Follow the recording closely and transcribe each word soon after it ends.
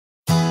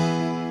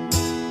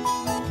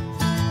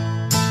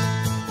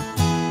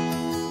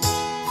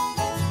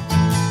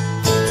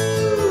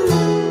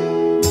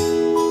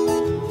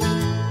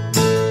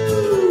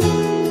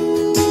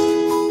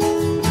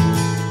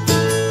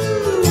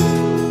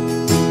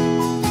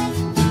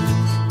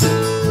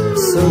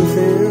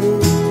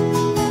something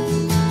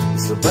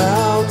is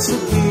about to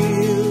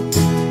give.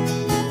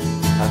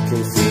 I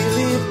can feel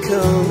it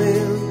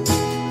coming.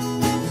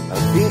 I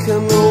think I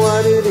know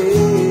what it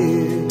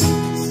is.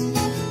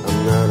 I'm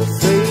not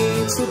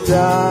afraid to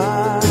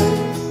die.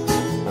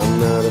 I'm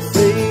not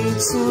afraid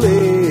to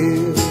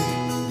live.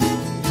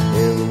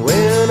 And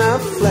when I'm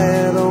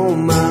flat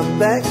on my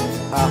back,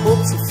 I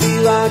hope to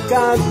feel like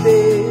I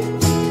did.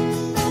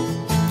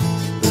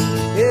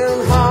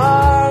 In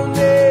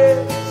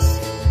harness,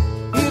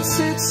 it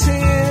sits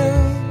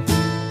in.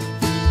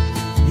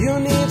 You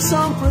need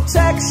some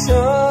protection,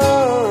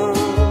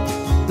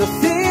 the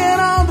thin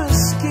on the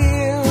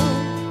skin.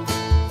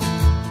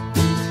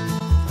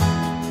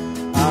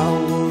 I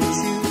want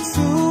you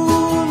to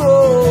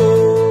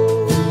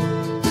know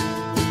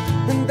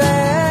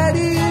that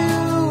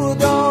you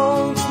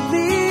don't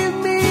leave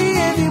me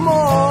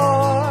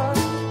anymore.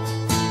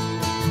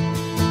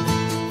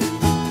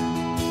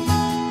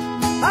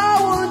 I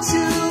want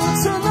you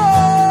to know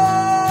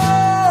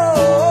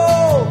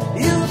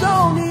you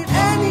don't need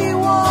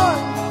anyone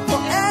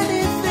for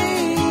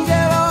anything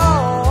at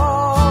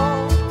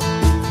all.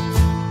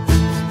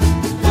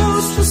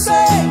 Who's to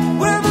say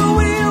where the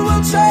wind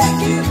will take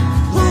you?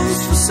 Who's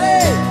to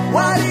say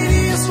what it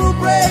is will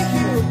break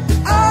you?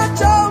 I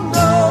don't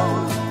know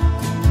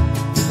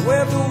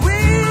where the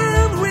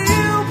wind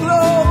will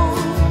blow.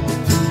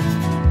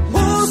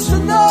 Who's to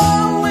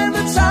know when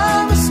the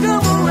time has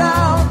come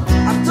around?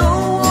 I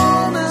don't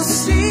wanna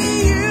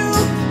see you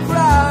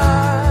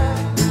cry.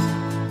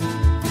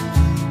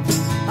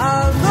 I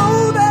know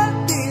that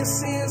this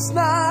is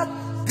not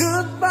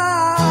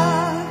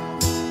goodbye.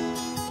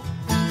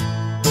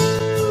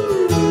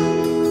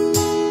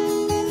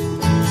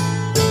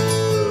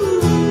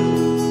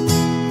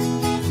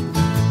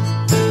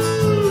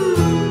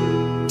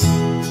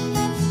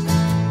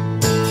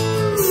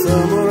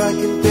 Summer, I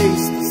can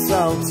taste the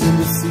salt in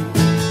the sea.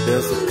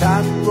 There's a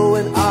cotton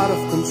blowing out of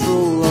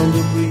control on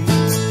the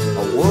breeze. I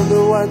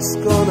wonder what's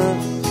gonna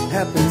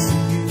happen to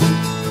you.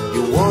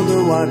 You wonder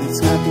what it's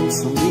happened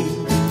to me.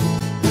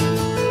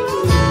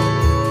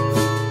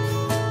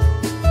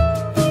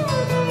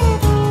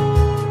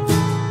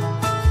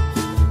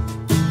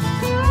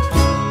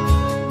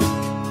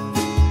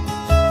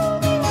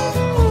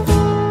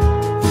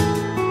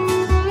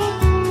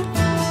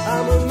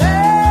 I'm a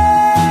man,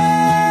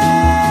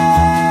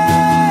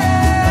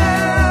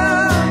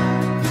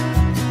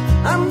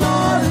 I'm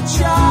not a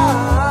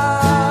child.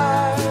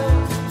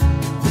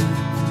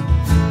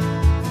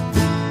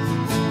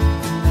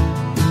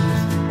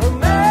 A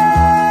man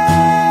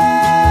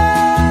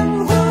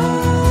who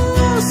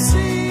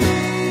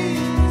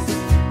sees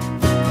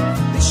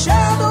the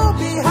shadow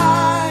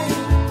behind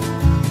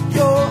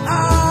your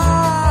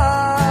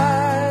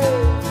eyes.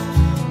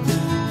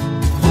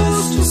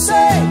 Who's to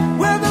say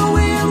where the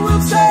wind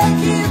will take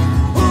you?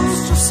 Who's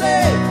to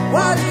say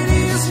what it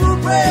is will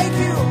break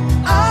you?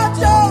 I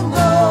don't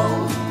know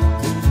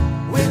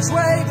which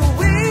way the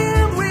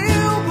wind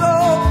will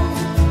blow.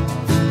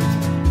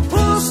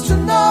 Who's to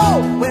know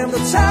when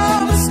the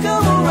time has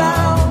come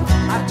around?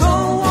 I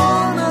don't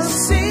wanna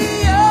see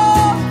you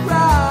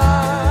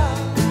cry.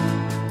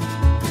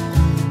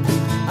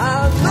 I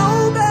know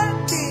that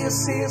this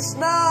is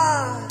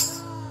not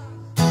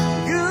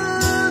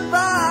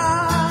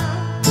goodbye.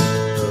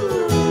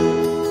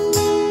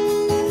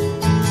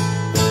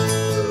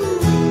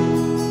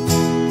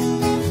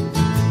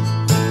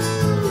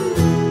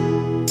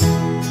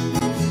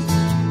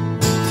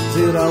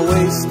 Did I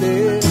waste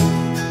it?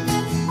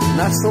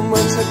 Not so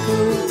much I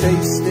couldn't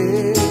taste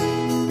it.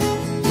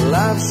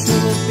 Life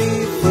shouldn't be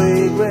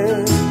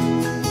fragrant.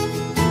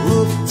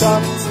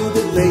 Rooftop to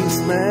the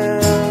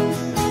basement,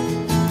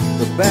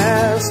 the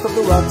best of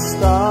the rock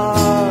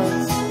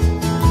stars.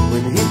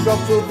 When he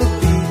dropped over the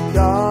big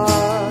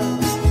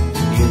cars,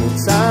 in a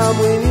time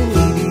when you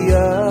needed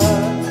her,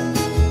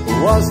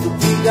 was the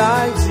big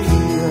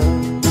idea,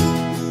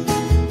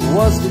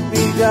 was the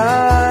big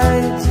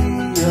idea.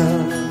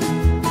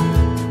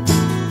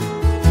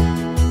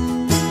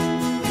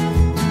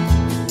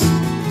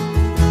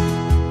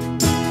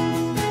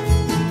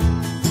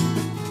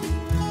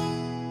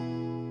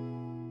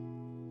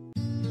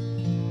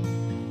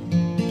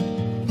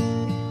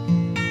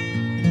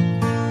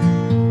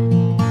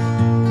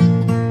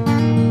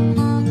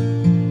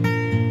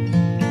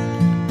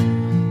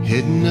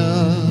 Heading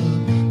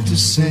up to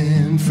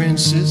San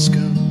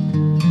Francisco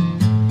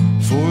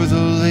for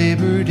the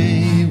Labor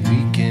Day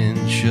weekend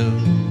show.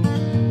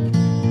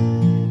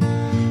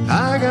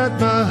 I got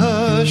my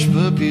hush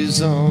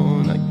puppies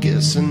on. I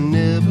guess I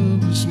never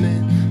was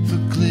meant for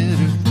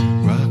glitter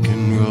rock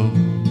and roll.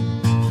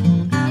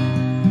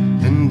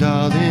 And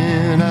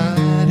darling,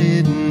 I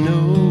didn't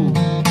know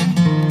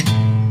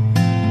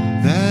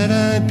that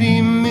I'd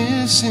be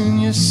missing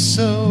you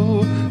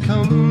so.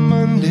 Come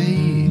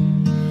Monday,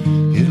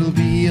 it'll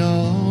be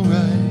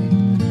alright.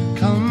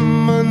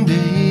 Come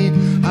Monday,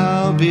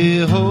 I'll be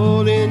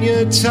holding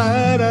you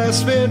tight. I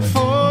spent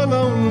 4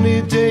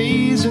 lonely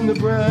days in the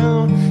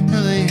brown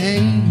LA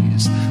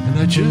haze, and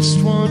I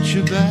just want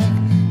you back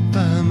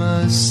by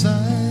my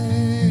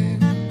side.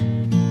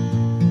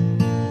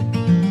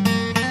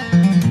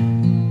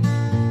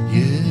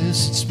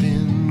 Yes, it's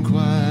been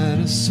quite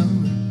a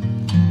summer,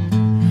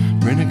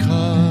 renting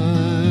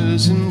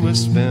cars and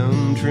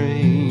westbound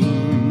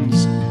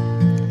trains,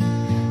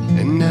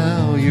 and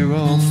now you're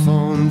off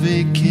on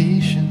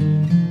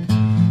vacation,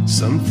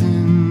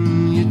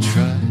 something you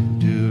tried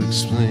to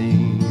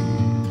explain.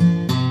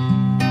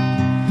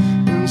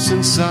 And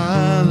since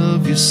I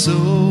love you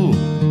so,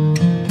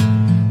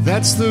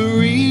 that's the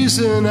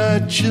reason I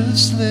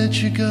just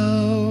let you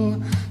go.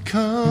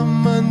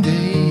 Come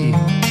Monday,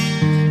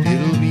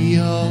 it'll be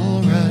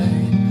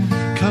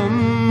alright.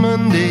 Come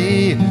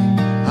Monday,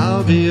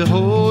 I'll be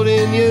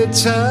holding you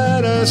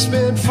tight. I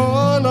spent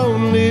 4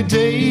 lonely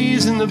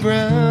days in the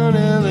brown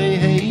LA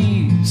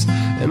haze,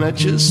 and I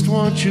just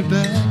want you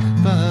back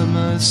by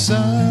my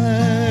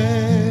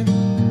side.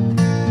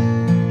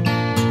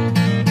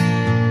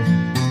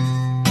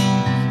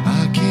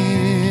 I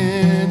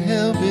can't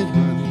help it,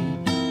 honey,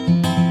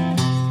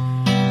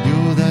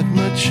 you're that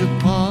much a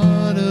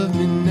part of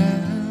me now.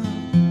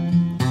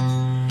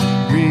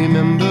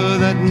 Remember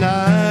that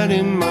night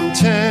in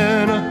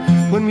Montana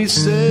when we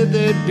said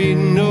there'd be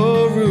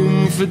no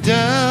room for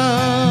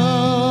doubt?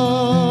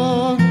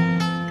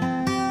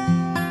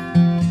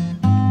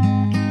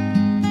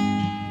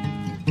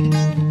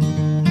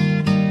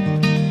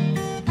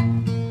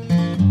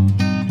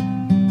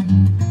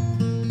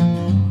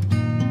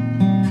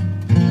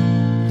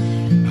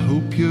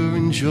 You're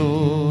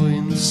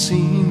enjoying the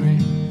scenery.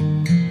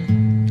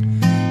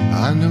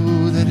 I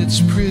know that it's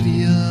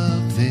pretty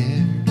up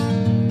there.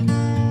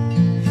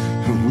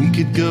 We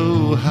could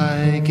go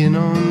hiking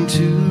on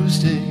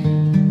Tuesday.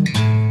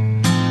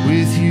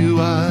 With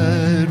you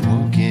I'd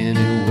walk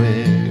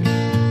anywhere.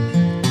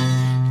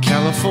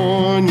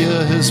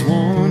 California has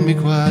worn me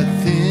quite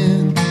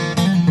thin.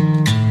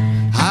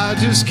 I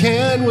just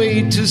can't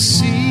wait to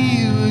see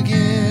you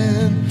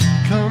again.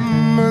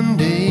 Come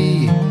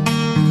Monday,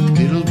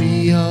 it'll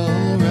be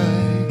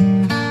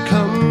alright.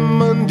 Come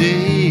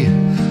Monday,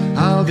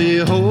 I'll be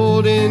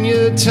holding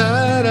you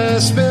tight. I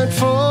spent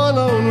 4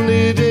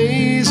 lonely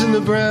days in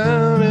the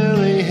brown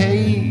LA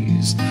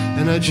haze,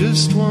 and I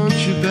just want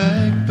you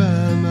back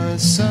by my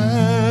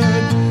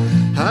side.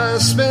 I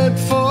spent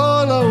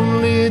 4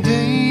 lonely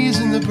days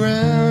in the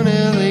brown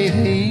LA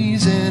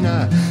haze, and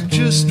I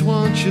just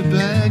want you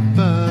back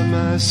by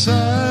my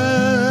side.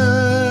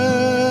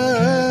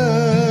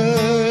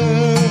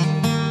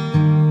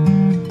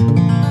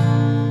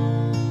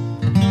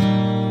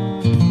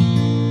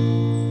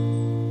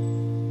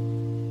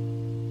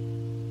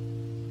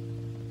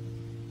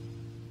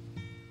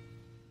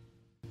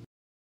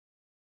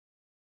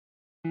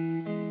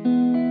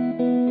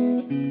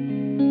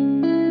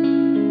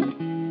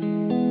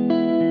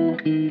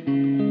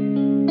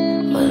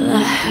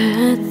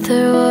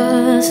 There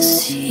was a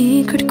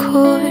secret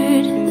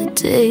chord that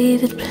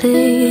David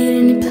played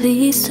and he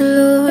pleased the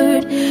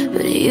Lord.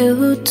 But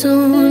you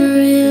don't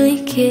really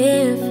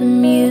care for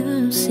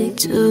music,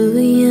 do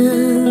you?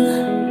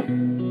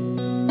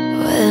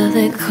 Well,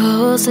 there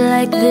chords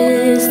like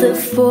this, the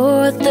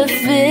 4th, the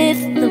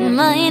 5th, the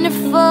minor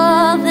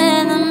fall,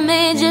 then the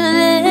major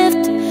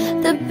lift,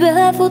 the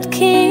baffled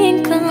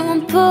king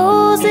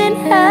composing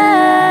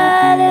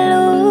hallelujah.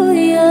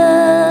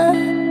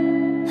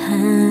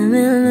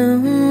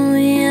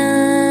 Hallelujah,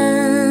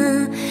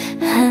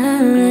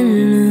 hallelujah,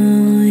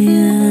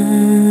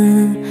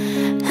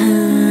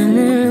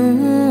 hallelujah,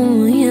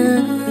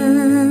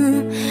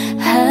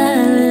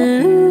 hallelujah.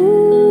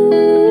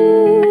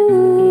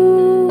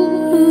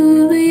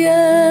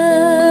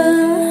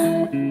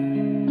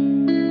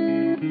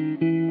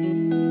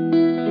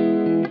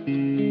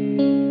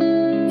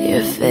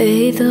 Your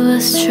faith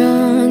was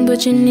strong,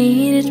 but you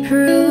needed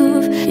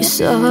proof. You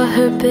saw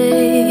her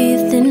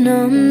bathing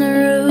on the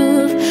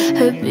roof,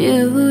 her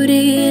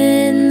beauty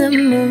in the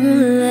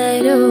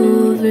moonlight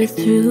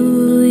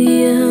overthrew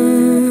you.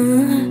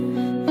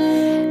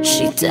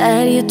 She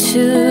tied you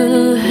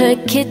to her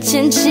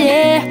kitchen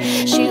chair,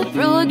 she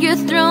broke your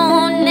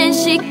throne and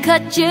she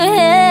cut your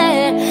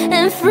hair,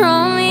 and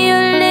from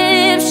your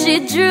lips she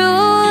drew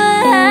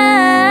a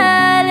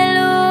hallelujah.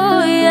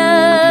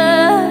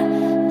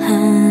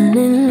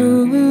 Hallelujah,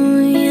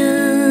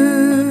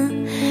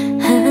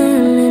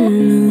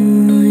 hallelujah,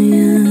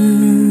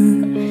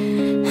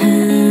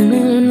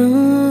 hallelujah,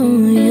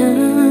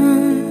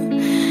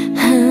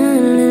 hallelujah.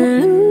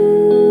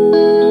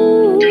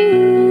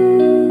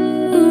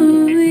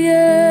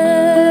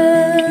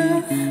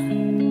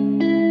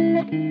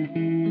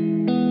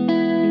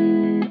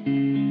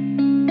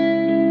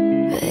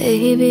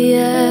 Baby,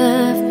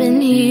 I've been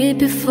here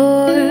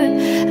before.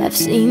 I've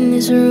seen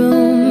this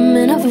room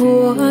and I've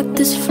walked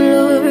this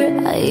floor.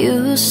 I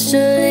used to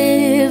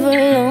live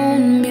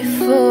alone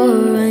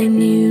before I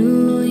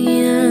knew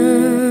you,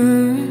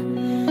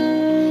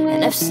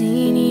 and I've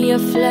seen your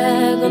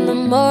flag on the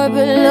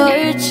marble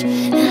arch.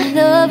 And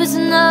love is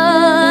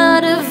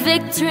not a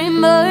victory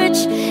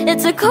march,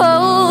 it's a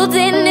cold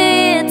and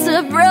it's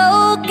a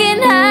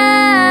broken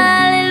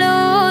hallelujah.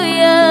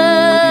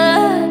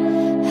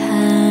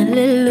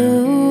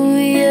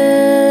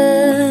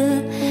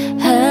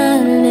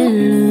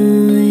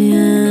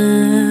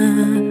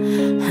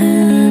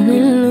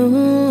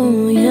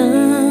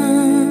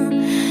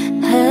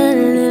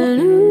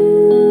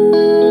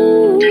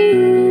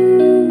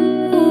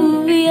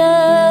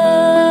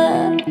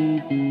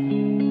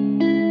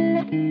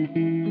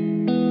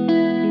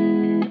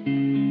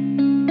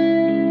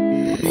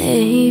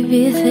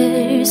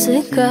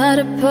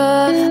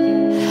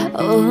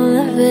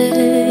 I've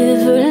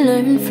ever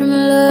learned from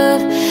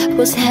love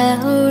was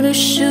how to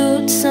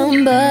shoot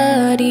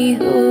somebody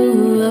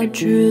who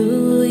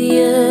outdrew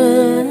you.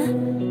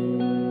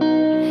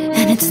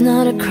 And it's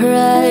not a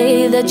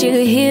cry that you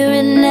hear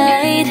at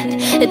night,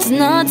 it's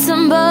not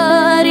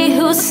somebody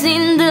who's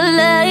seen the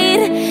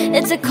light.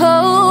 It's a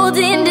cold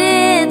and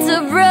it's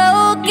a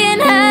broken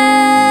hallelujah,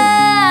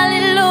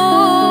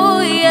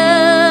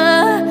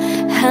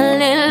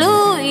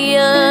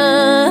 hallelujah,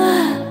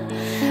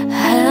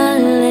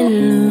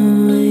 hallelujah,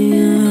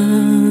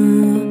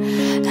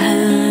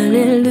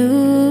 hallelujah,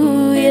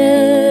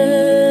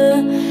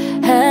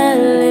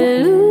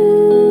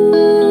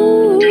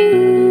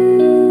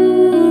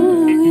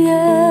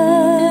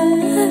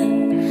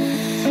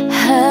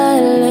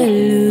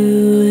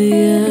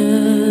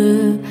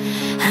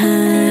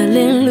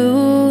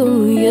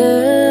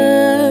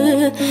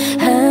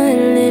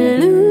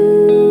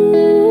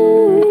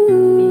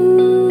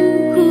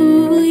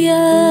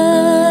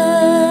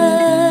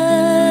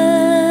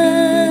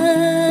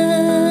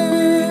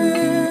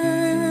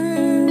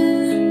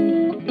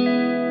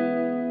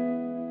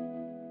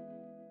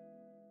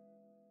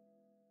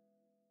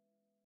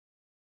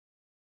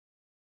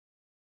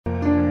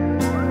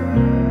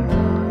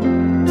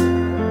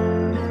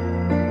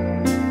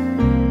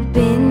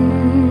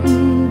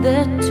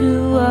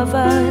 of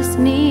us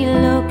need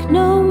look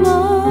no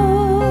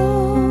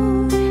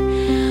more.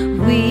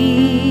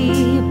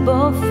 We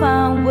both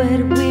found what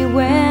we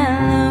were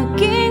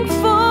looking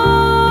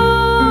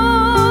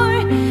for.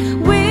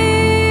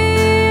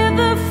 We're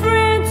the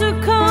friends who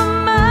call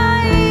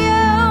my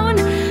own.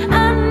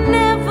 I'll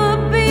never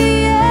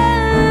be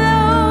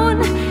alone.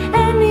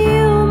 And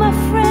you, my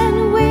friend,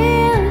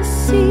 will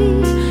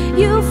see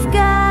you've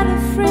got a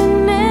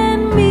friend in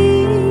me.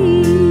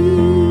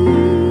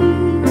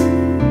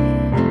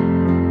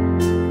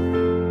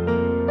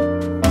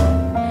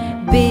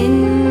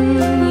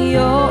 Been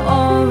you're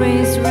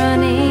always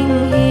running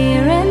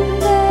here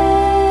and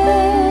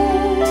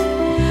there.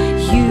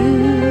 You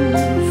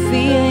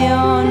feel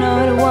you're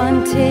not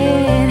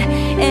wanted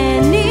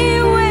anywhere.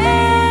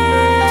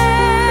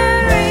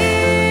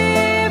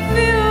 If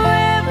you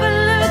ever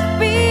look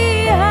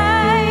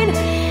behind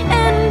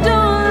and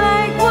don't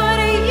like what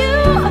you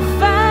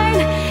find,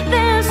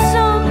 there's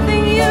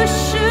something you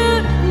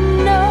should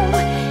know.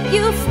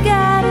 You've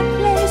got a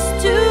place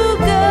to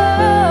go.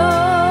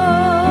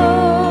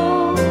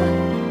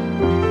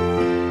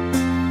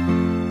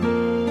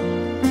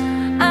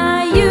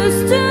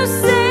 Used to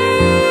say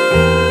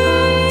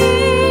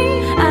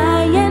I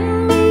and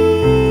me,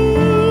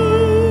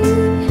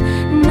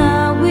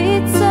 now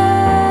it's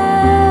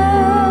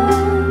us,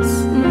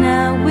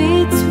 now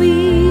it's we.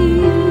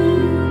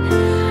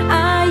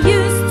 I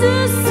used to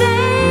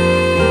say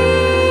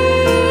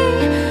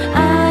I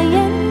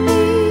and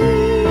me,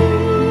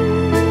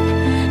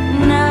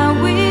 now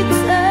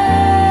it's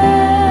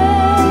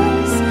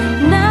us,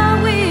 now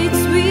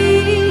it's we.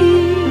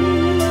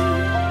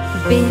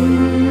 Been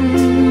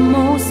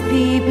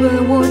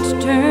people would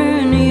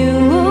turn you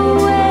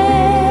away.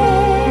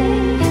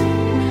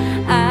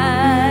 I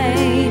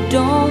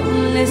don't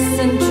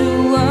listen to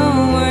a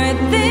word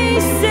they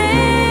say.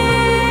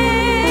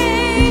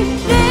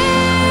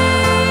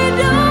 They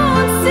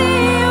don't see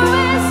you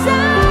as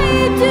I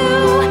do.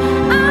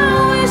 I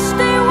wish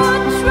they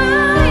would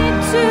try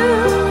to.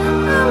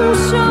 I'm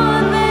sure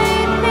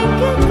they'd think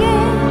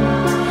again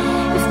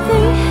if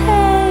they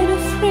had a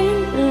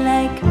friend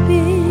like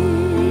me.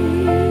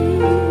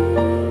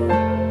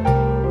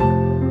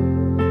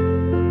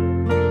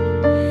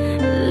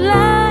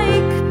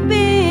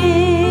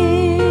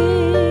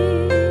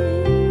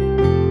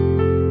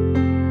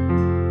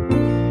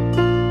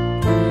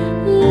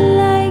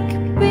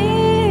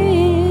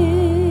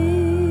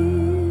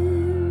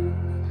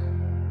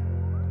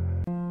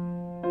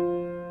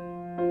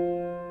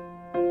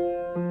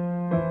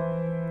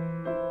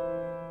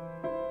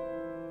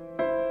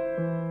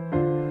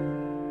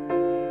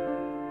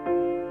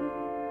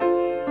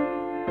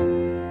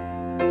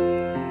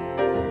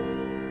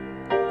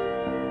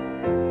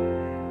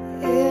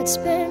 It's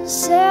been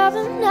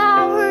 7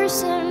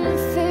 hours and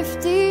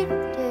 50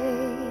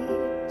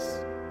 days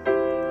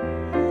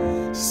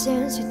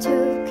since you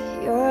took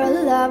your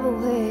love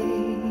away.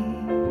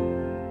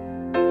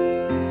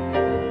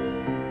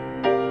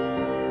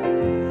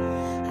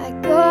 I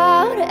go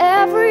out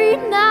every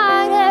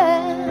night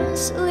and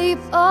sleep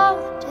all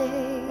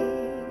day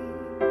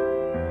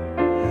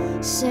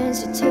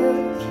since you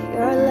took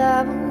your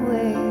love away.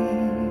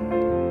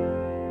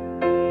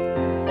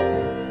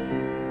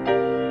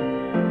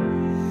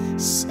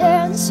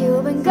 Since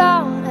you've been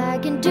gone, I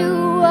can do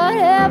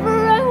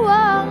whatever I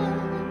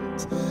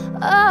want.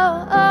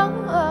 Oh, oh,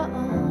 oh,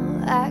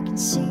 I can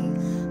see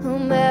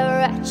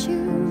whomever I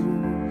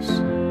choose.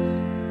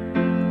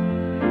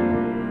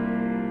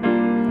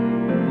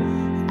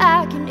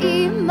 I can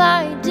eat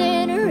my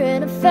dinner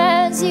in a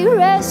fancy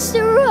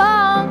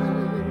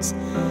restaurant.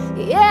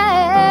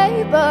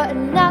 Yeah, but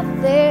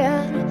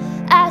nothing,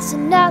 I said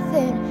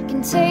nothing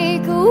can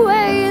take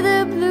away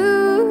the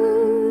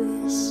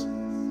blues.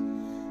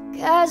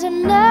 'cause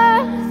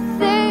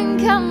nothing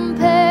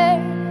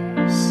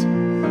compares,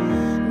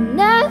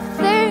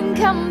 nothing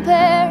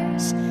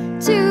compares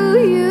to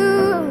you.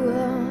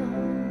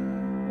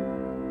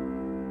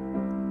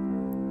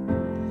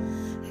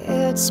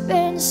 It's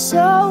been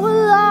so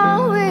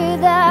long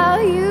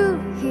without you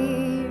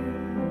here,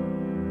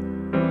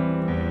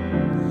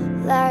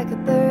 like a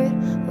bird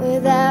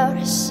without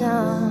a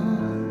song.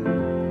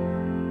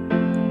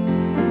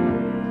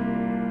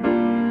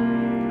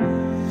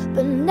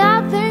 But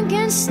nothing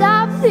can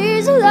stop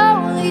these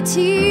lonely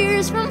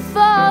tears from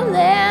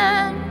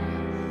falling.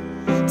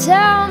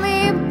 Tell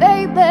me,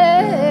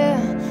 baby,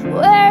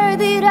 where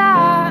did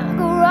I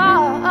go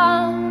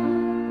wrong?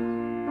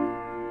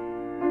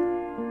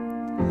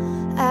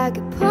 I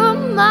could put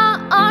my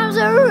arms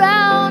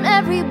around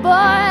every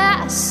boy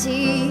I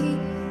see.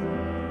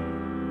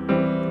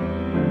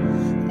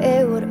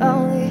 It would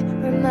only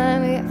remind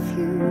me of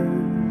you.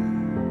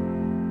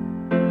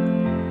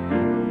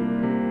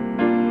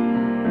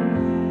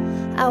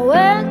 I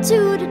went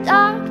to the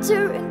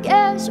doctor and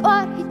guess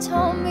what he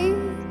told me?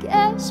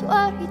 Guess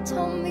what he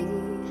told me?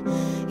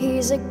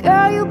 He said,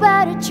 girl, you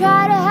better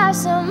try to have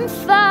some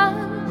fun,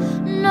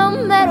 no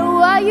matter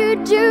what you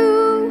do.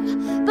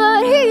 But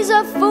he's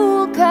a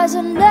fool, 'cause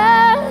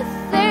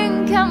nothing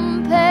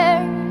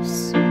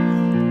compares,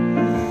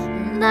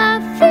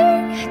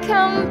 nothing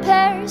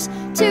compares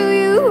to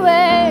you,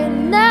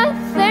 and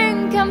nothing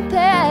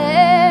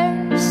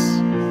compares,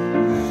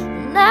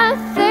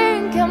 nothing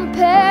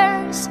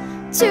compares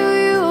to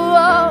you,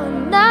 oh,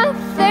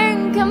 nothing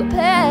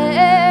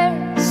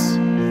compares,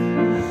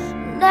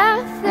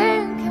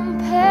 nothing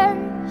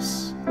compares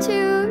to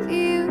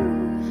you.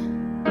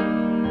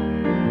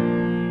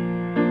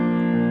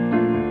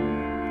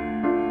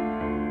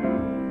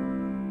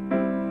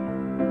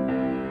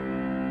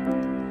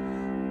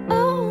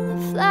 All the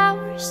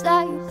flowers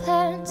that you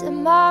planted,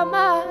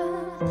 mama,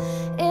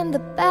 in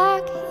the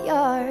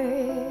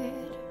backyard,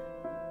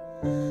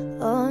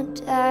 all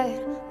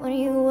died when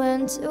you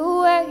went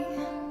away.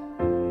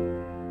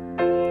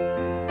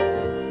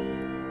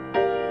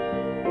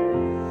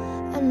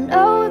 I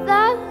know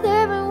that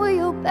living with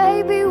your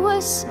baby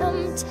was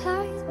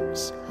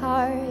sometimes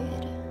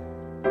hard,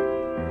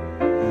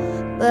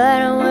 but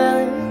I'm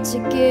willing to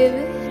give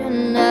it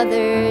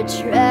another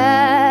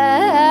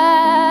try,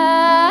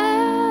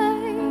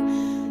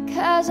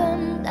 'cause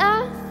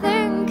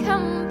nothing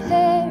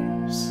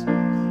compares,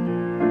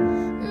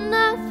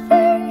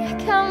 nothing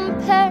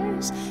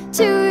compares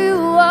to you,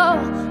 oh,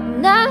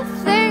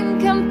 nothing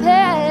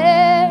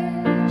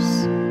compares,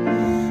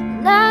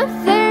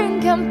 nothing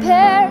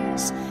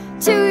compares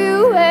to you,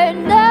 and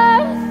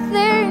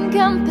nothing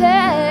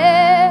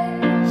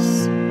compares,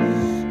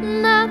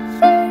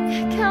 nothing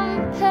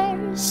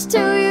compares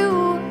to you,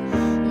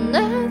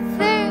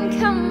 nothing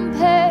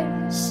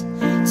compares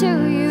to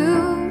you,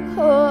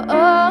 oh,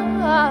 oh,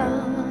 oh.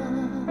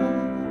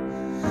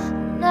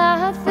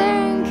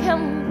 Nothing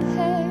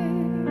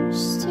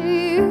compares to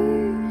you.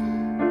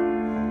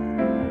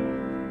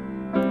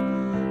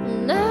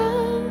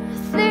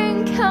 Nothing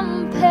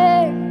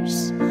compares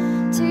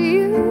to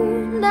you.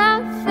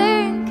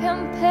 Nothing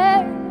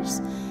compares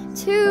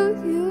to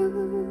you.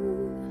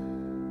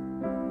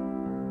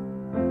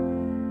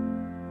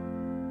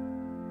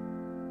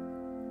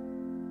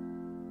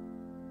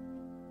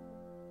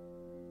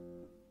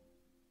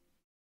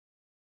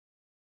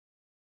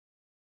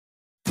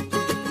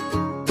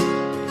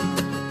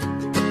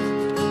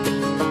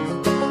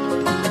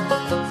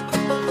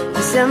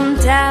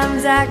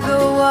 Sometimes I go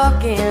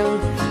walking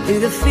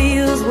through the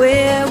fields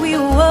where we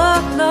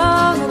walked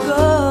long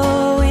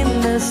ago in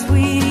the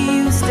sweet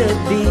used to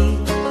be.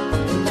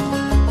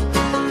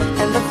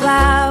 And the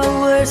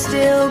flowers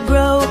still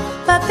grow,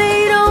 but they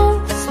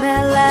don't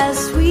smell as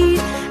sweet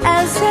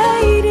as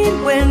they did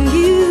when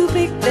you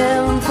picked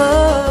them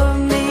for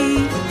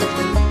me.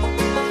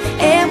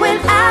 And when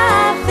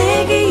I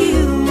think of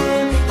you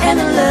and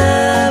the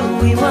love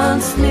we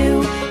once knew,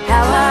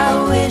 how I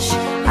wish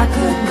I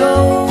could go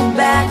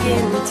back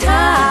in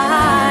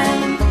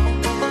time.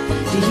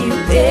 Do you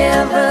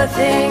ever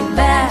think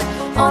back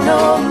on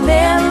old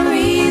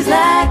memories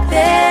like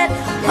that?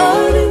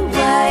 Or do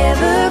I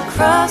ever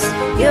cross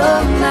your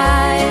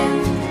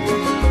mind?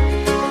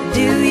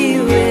 Do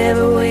you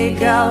ever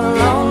wake up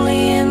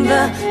lonely in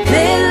the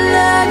middle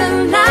of the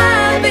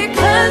night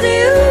because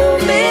you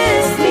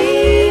miss me?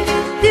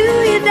 Do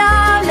you,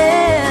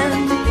 darling?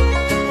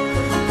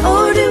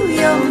 Or do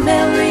your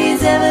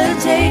memories ever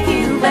take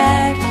you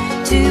back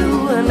to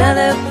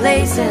another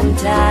place and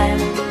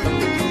time?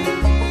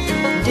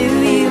 Do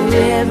you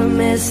ever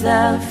miss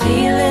the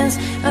feelings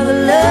of the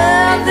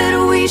love that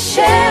we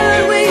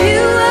shared when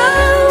you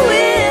were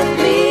with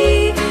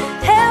me?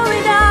 Tell me,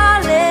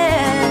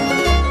 darling,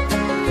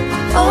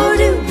 or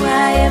do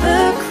I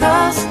ever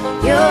cross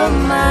your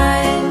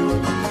mind?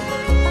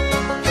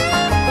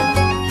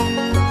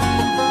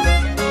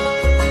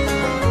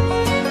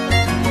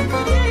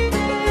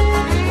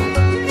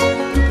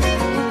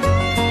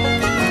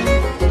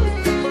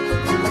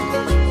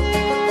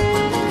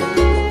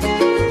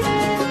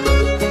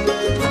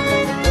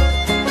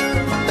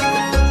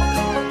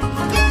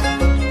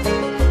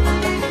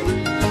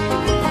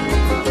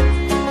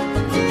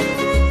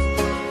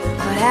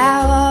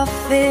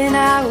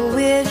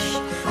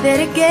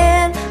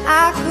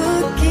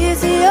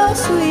 kiss your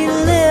sweet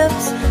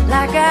lips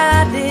like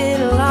I did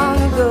long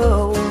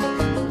ago.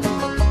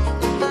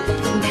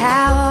 And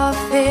how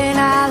often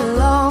I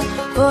long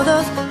for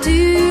those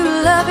two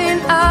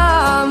loving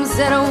arms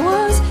that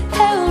once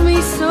held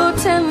me so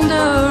tender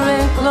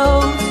and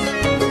close.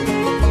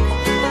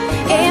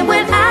 And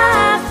when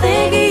I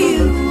think of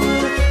you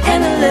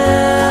and the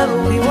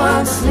love we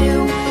once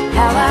knew,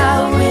 how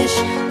I wish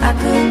I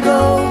could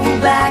go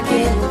back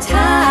in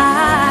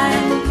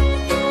time.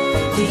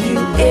 Do you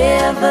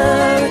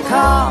ever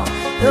recall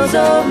those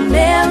old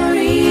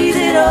memories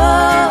at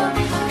all?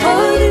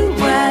 Or do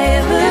I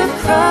ever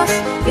cross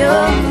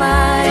your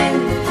mind?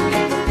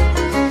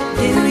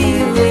 Do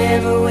you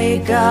ever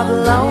wake up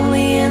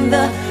lonely in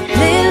the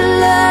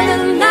middle of the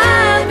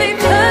night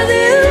because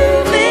you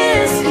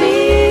miss me?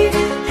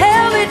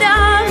 Tell me,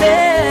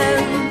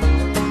 darling.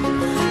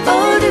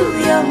 Or do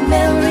your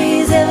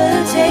memories ever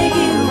take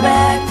you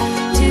back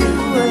to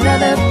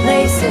another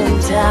place in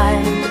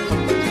time?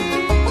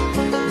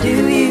 Do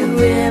you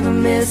ever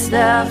miss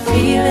the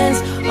feelings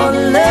or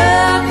the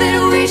love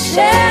that we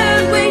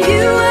shared when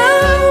you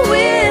were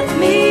with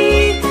me?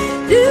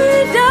 Do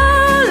you,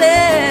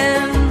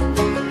 darling?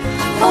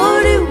 Or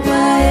do I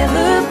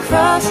ever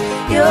cross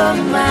your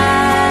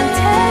mind?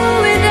 Tell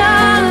me,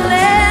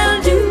 darling,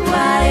 do I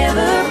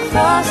ever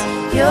cross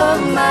your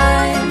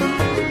mind?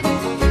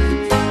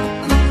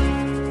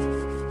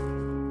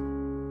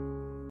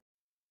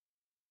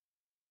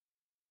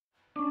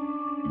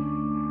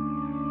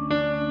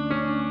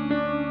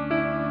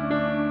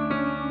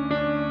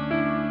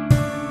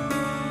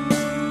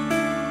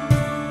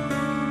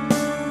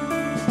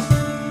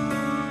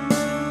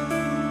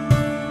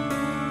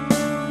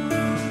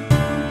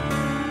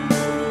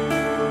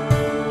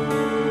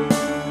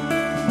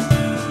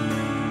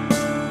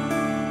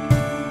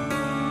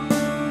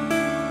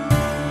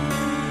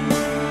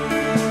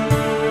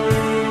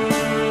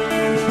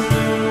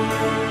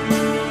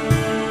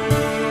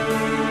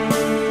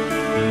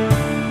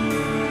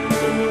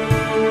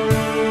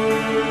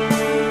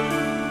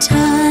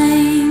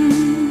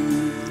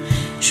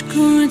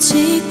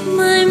 Take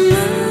my mind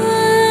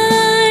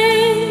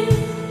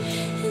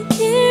and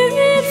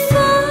carry it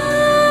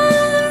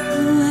far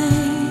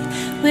away,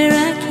 where I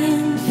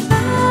can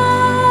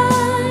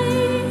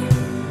find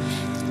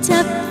the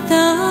depth of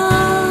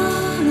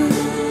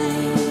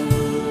life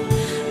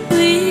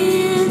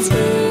within.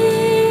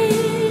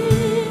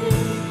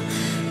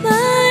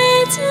 My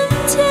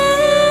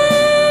temptation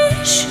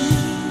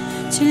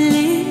to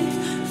live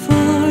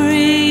for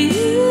you.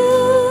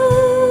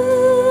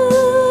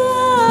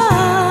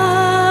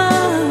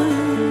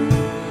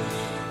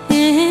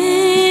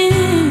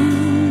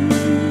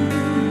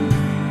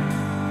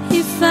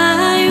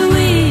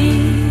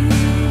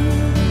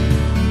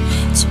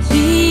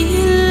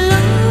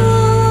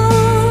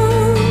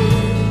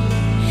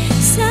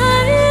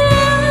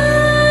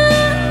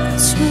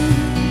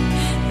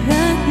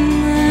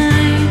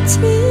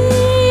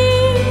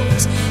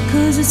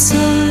 It's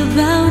all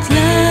about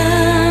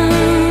love,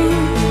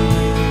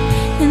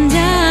 and I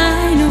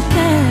know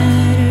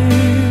better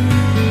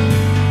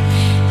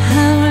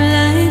how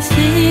life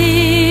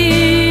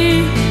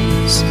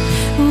is,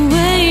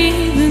 way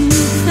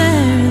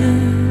further.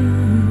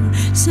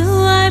 So I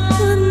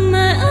put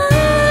my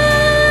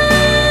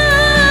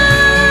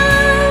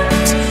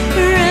arms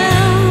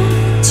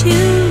around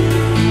you,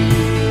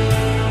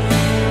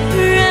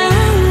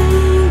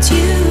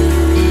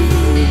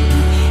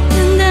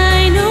 and I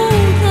know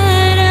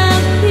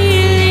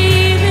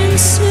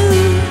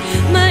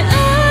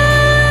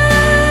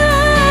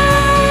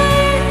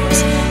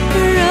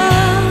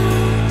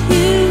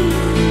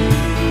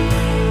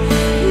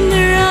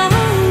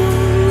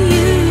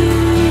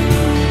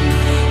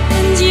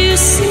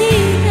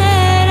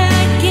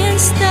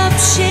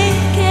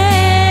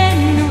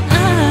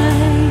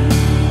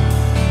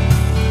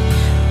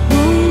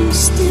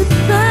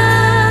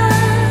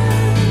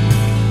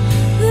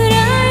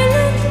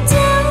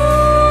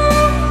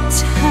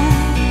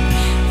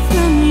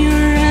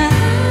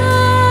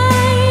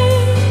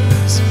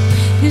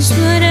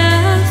what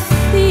I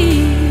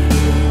feel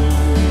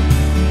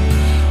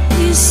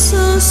is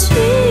so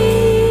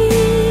sweet,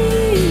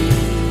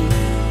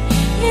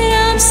 and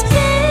I'm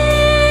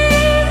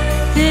scared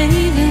that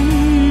even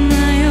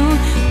my own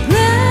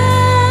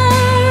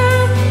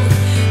blood,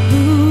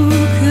 who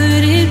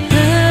could it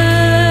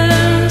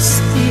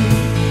burst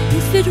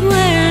if it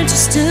were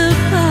just a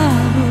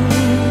bubble?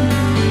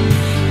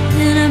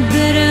 Then I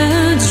better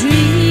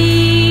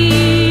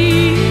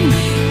dream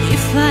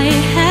if I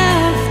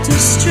have to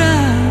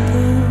struggle.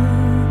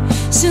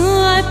 So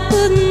I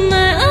put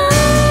my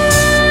arms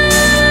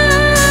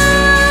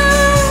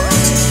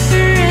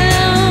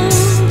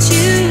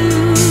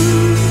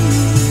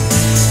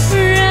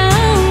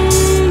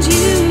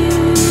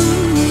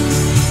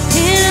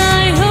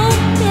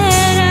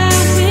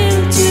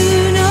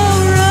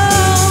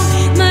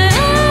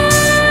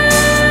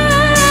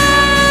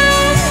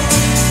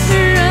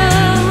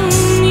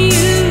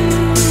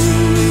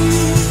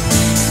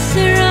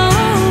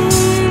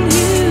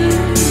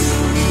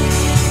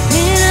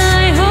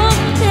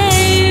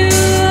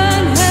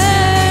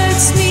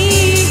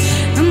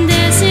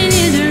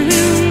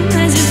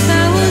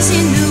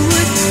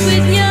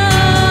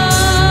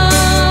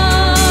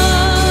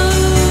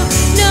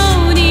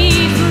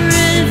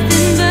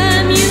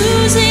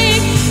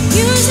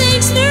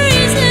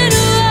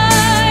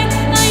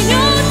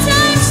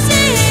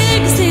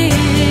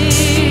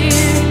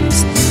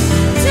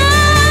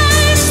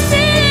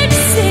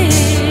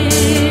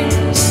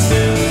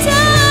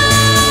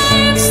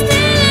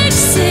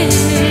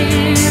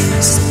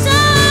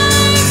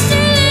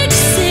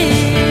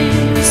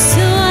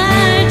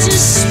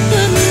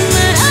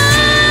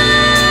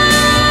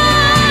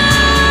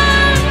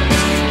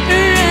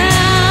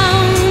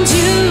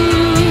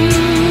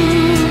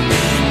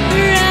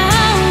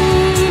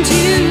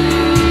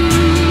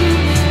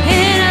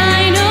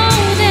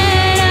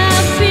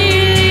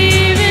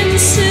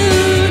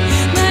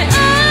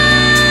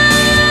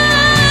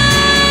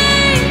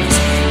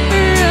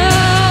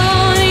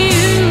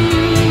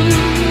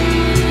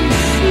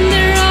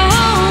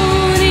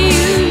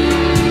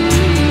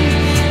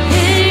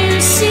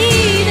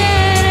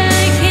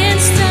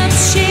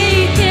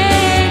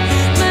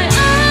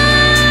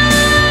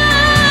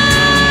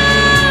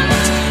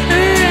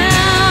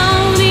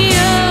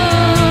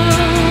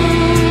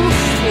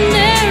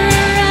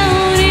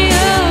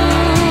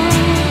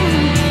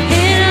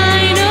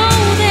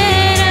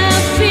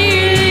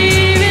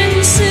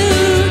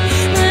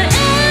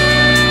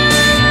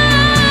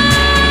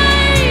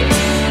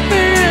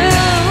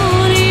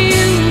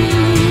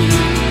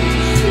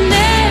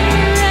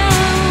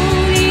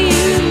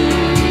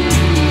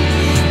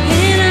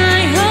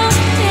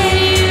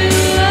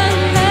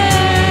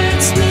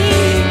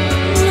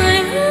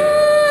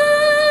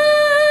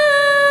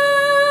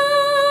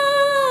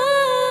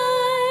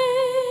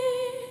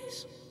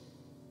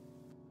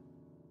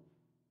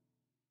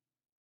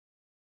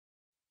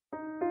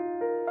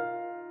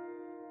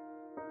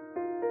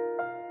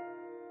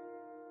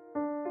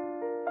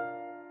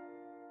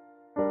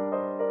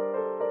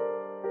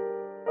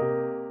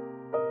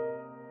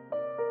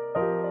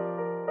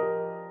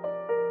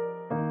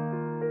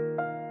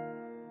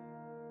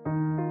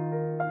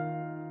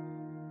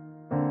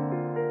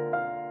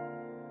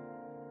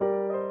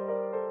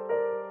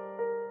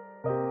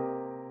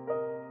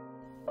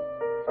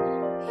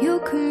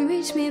can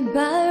reach me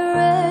by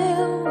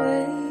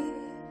railway.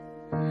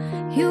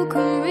 You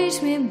can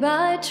reach me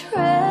by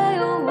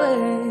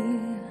trailway.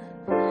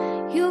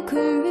 You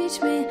can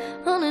reach me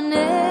on an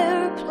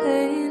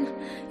airplane.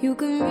 You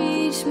can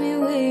reach me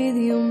with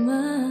your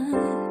mind.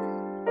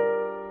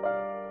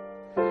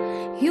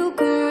 You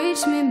can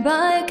reach me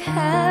by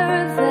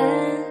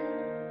caravan,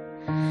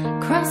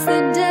 cross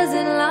the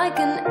desert like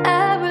an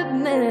Arab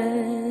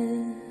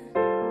man.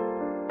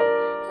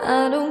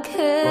 I don't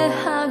care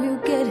how you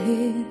get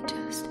here,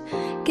 just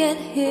get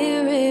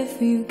here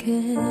if you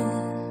can.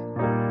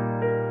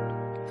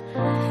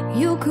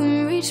 You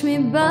can reach me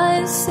by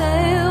a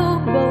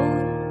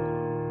sailboat,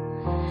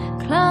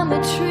 climb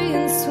a tree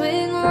and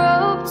swing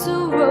rope to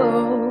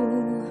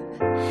rope,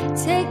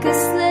 take a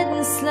sled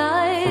and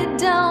slide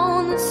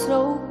down the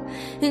slope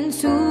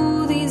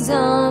into these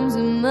arms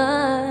of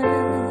mine.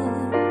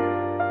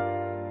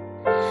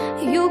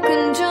 You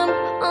can jump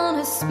on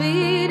a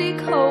speedy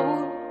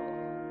coat,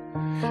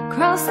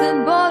 cross the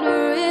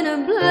border in a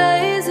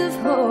blaze of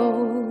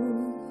hope.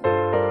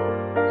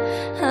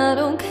 I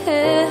don't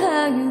care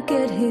how you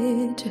get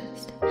here,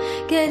 just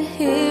get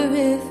here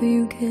if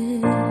you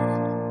can.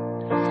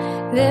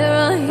 There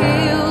are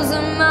hills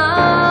and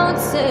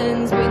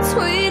mountains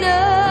between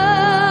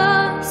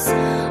us,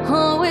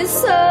 always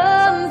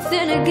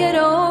something to get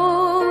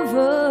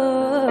over.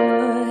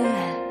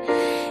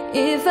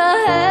 If I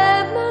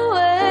had my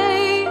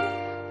way,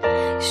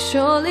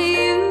 surely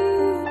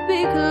you'd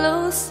be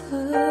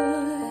closer,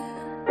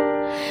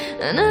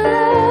 and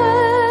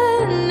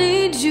I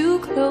need you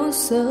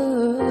closer.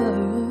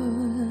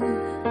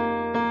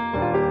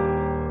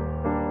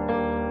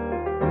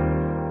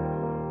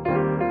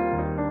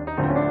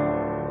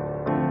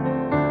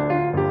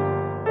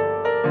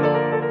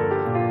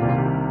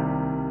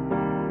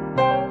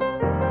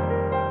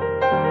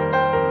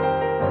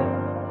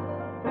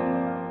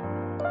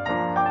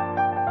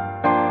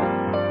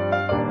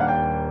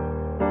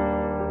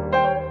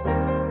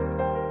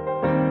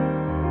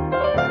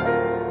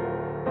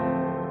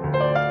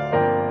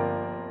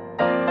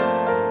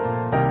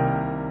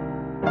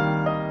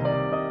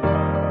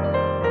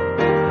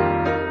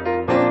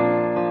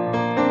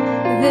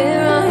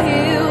 There are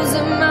hills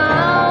and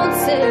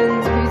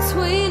mountains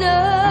between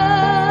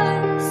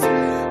us,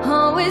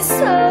 always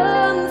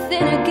something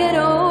to get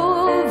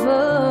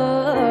over.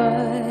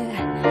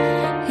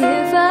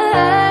 If I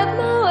had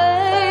my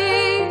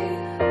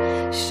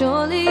way,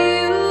 surely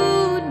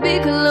you'd be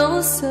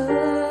closer,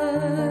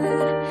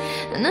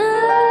 and I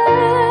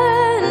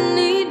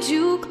need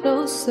you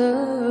closer.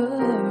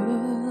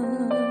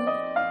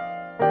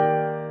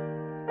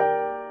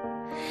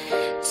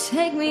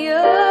 Take me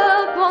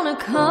up on a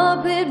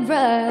carpet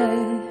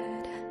ride.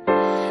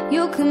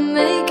 You can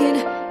make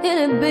it in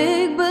a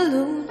big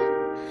balloon,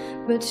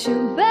 but you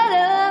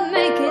better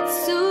make it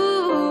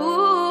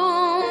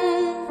soon.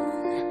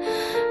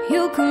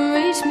 You can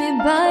reach me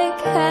by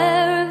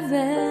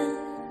caravan,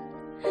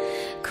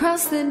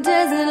 cross the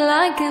desert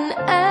like an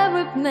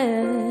Arab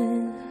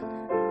man.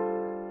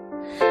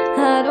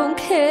 I don't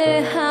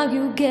care how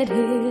you get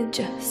here,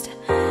 just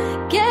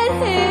get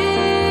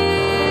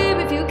here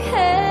if you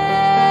can.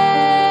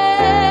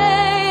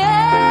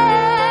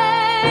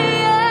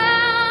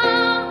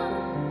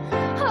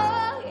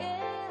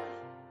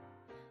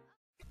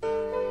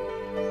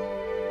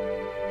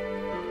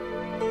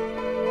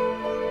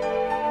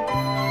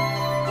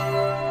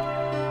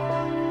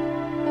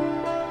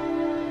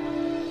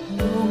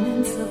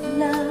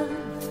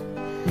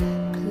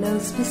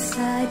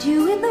 Beside you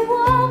in the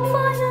warm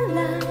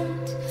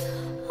firelight,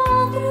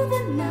 all through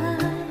the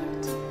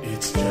night.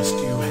 It's just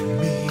you and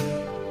me,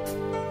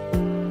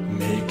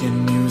 making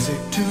music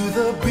to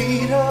the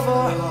beat of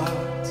our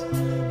hearts,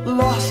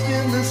 lost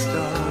in the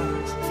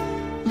stars.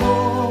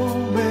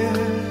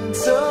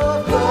 Moments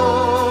of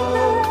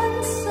love,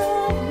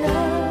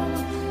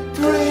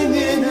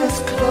 bringing us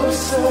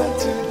closer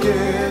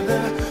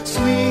together.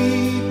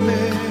 Sweet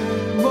memories,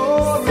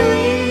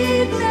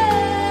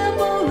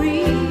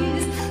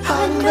 I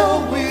know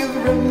we'll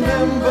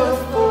remember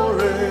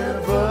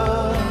forever.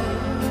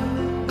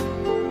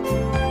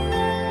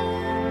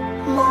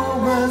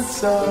 Moments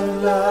of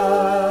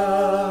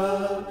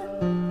love.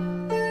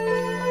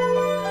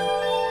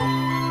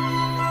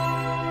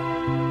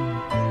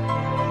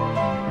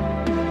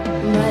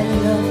 My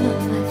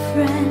love, my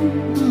friend,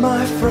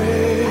 my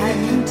friend, I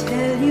can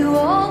tell you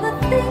all the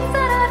things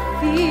that I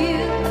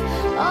feel.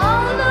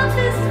 All of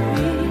this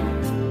real.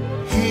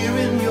 Here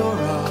in your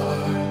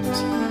arms,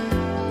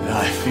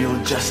 I feel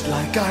just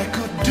like I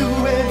could do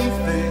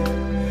anything.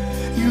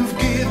 You've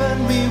given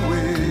me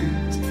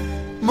wings.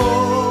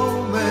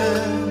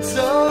 Moments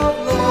of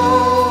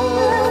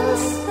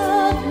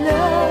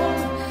love,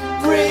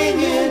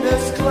 bringing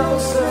us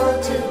closer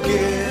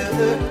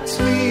together.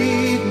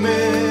 Sweet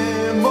memories,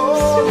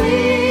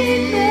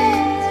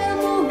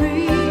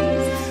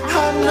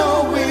 I know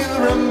we'll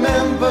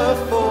remember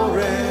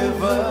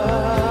forever.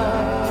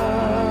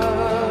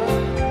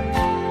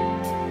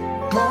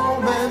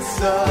 Moments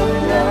of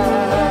love.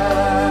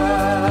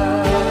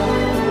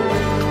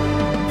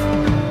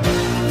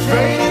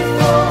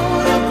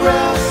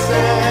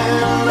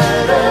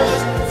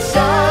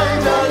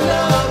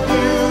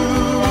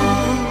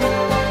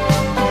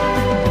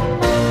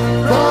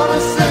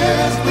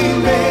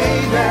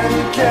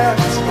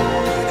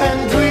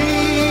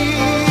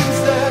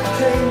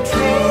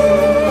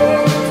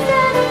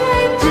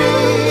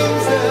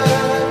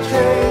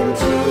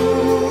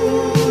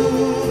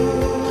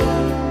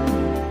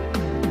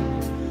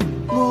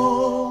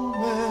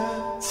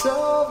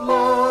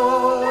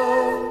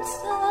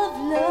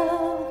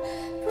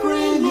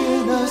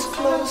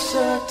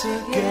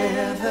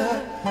 together,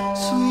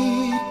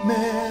 sweet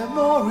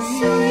memories.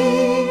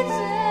 Sweet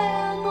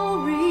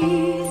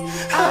memories.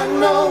 I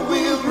know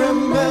we'll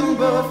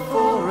remember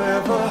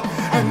forever,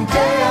 and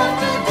day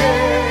after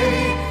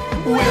day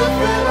we'll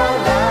fill our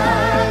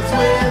lives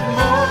with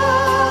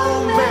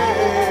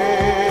moments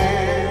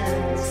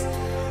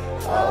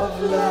of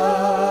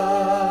love.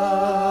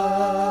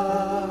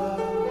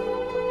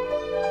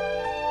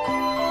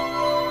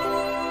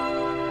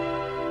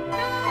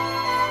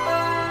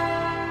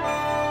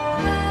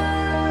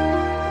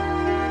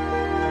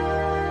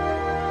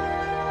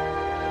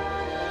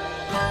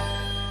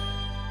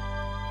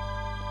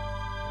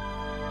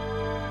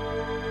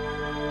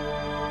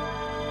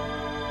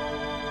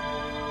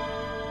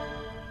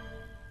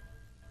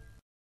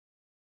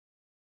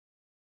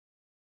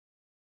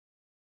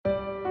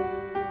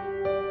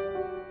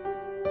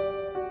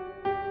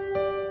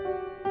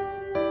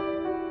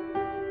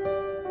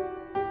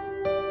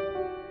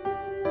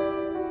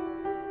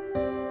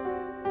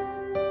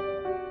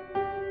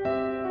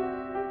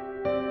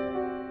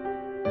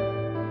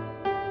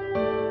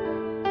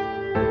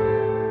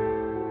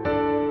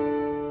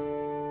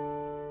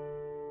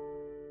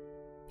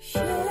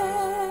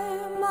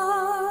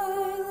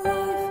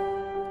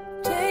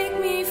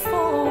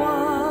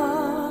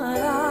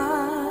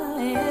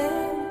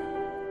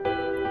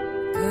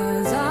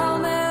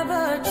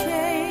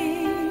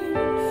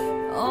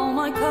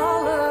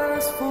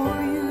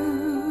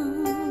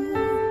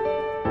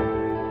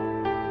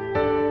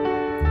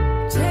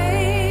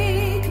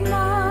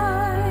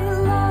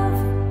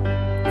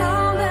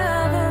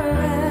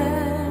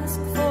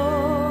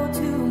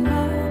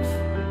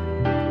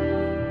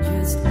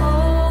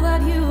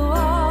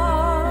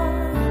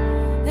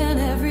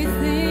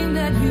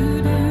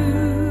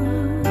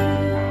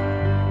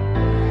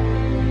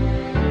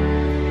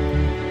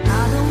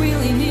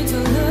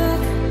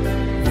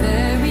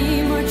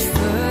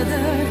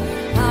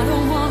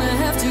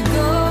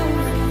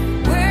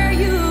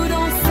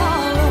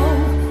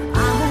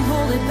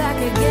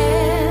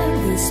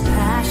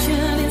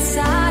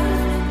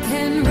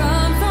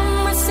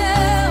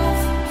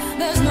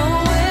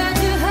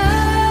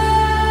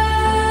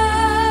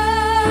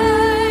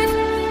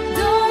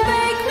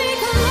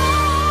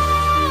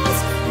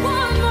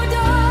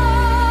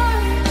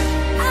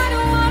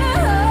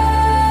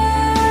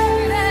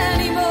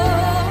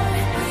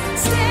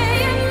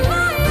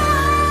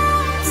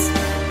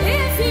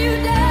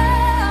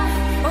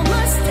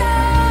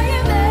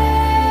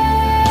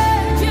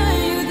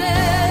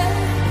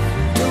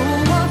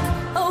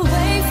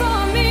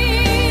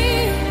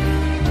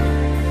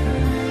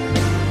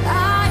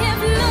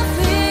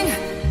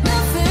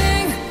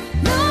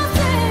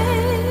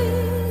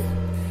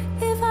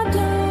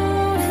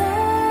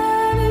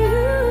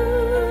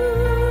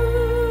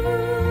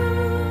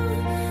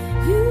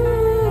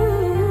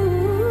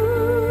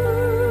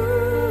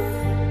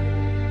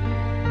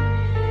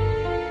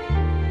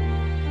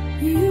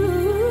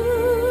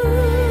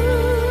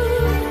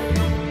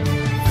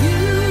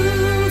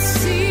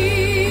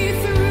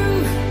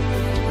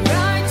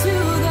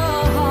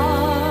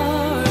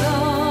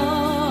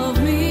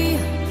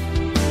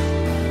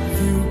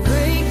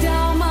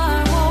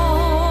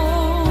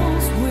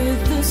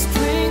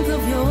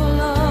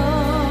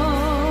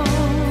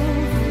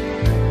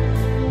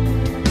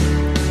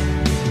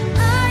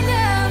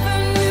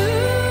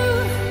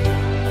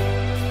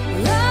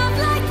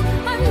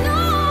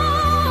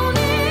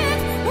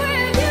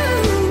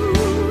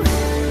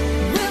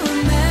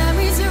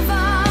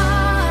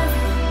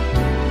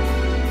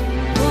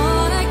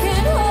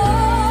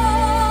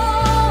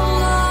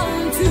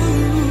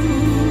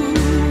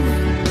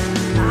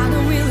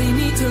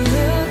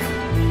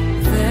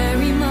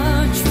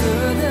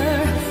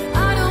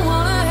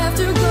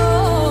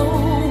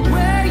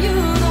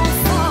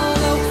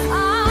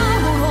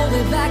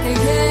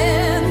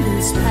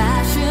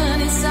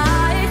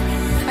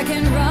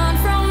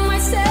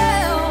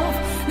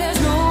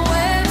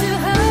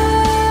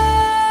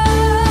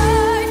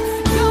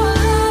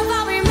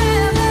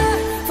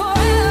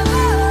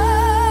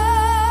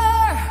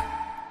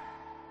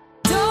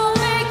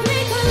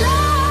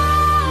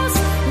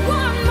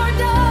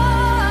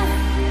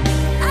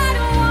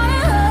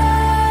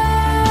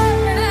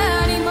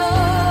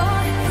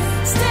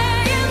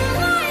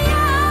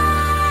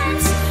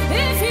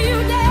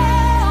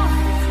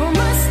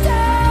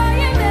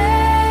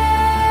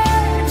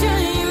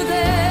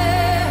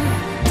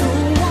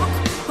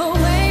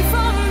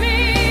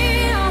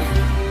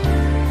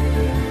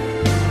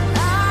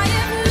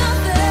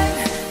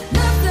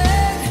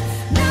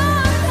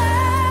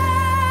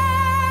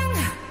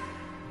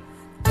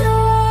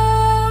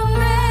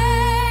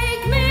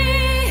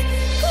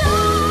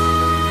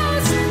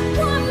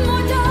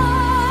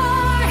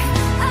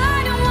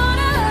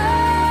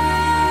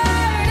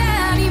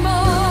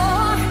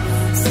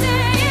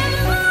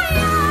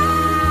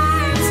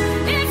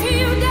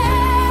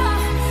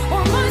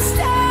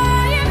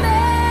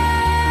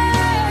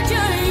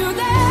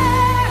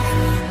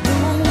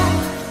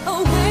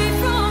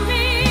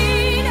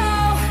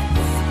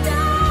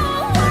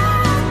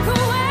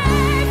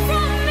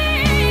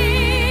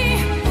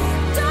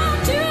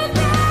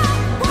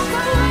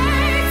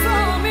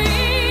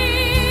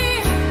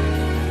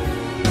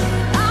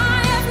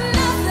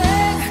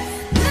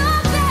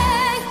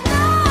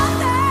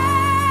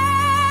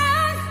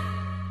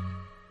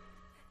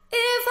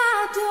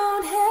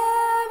 don't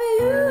have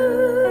you.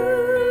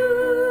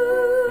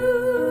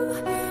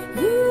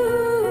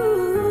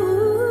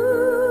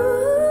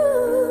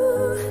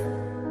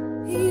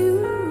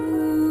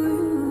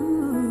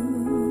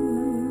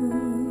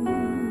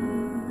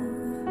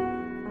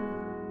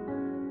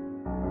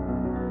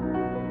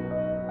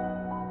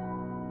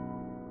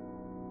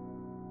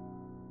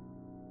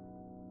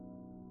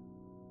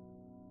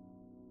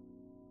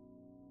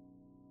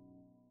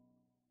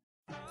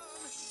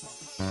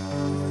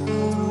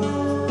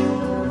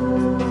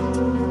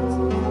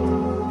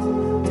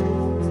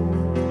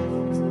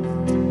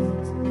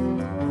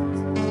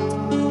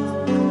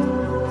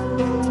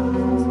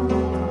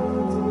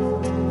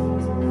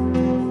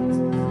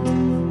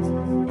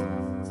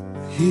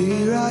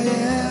 Here I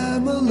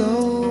am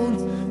alone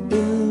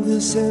in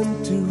this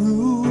empty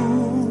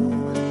room.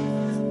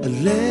 I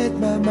let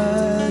my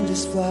mind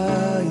just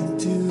fly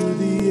into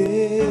the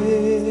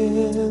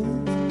air.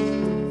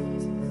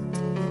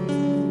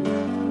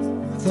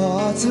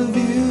 Thoughts of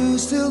you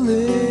still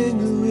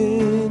linger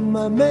in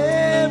my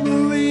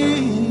memory,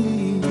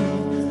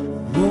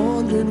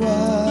 wondering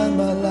why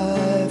my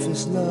life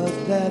is not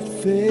that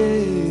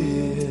fair.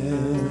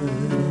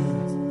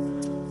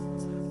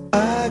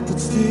 I could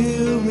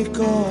still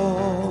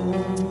recall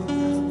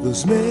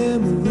those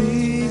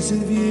memories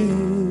of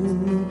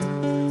you,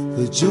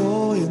 the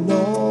joy and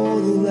all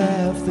the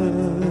laughter,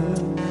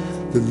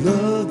 the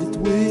love that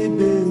we've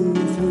been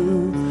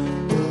through.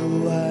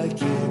 Oh, I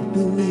can't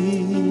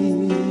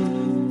believe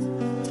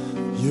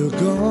you're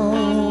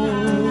gone.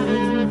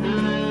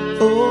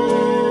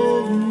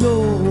 Oh no.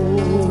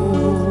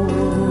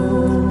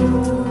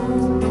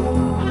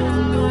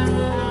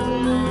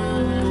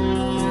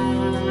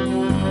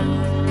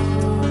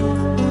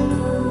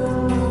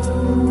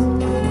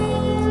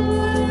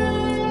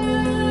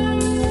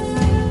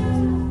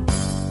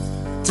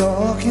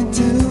 Talking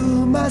to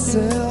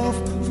myself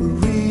for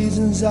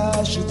reasons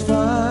I should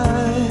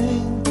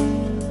find,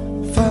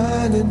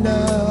 finding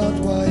out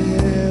why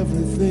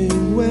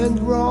everything went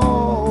wrong.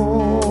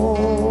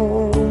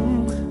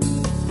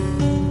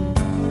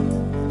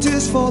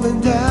 Tears falling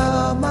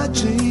down my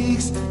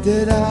cheeks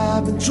that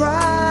I've been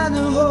trying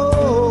to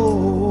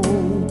hold.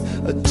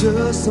 I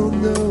just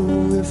don't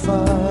know if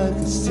I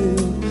can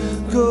still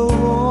go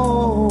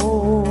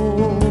on.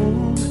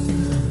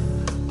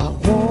 I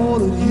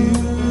wanted you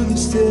to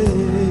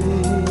stay,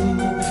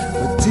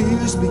 but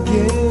tears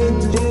began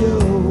to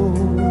show.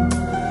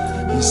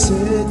 You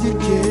said you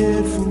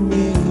cared for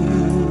me,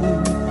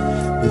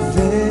 but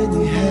then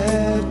you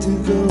had to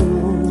go.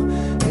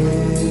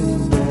 And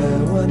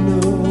now I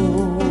know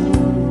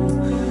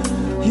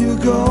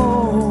you're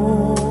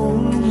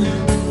gone,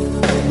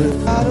 but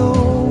I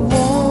don't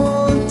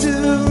want to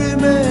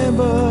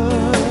remember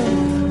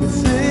the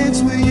things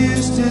we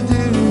used to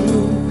do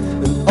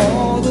and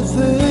all the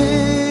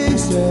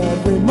things that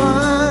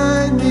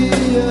remind me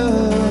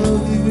of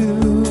you.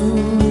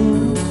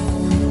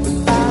 And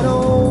I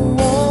don't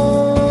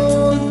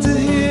want to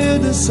hear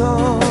the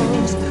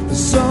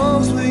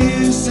songs we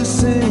used to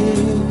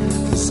sing,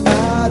 'cause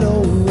I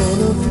don't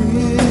wanna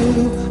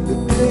feel the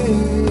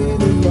pain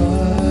in my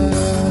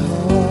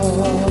heart.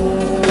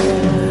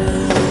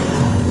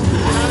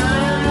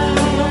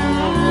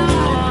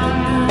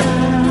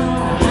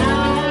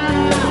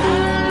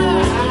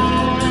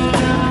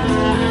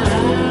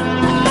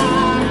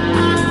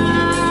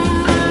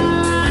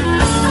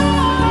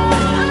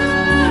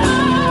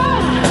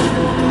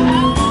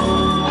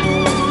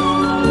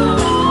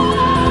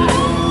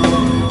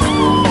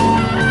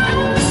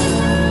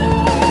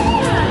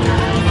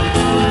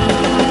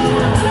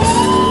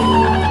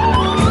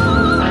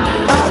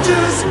 I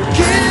just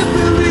can't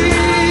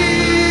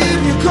believe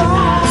you're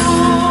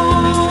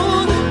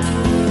gone,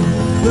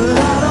 but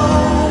I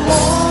don't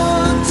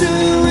want to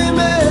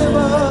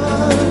remember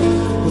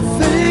the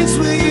things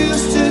we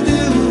used to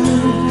do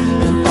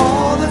and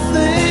all the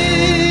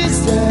things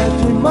that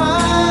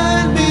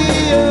remind me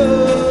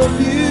of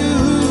you.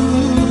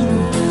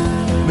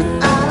 But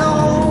I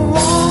don't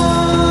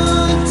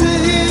want to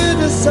hear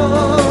the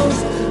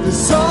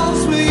songs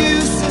we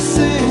used to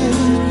sing,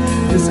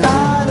 'cause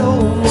I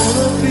don't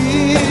wanna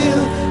feel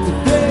the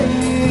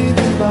pain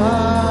in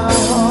my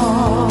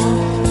heart.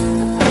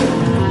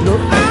 No,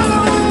 I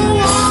don't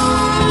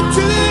want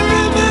to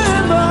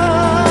remember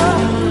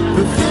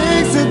the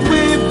things that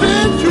we've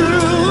been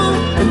through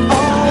and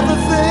all the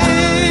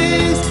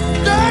things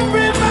that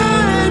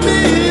remind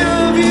me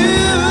of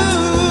you.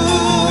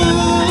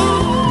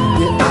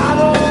 Yeah, I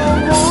don't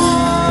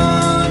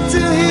want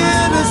to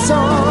hear the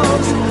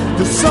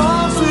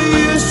songs we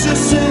used to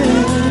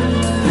sing,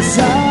 'cause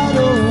I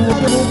don't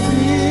wanna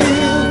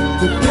feel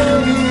the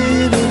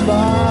pain in my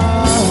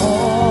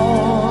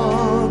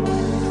heart.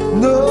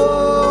 No,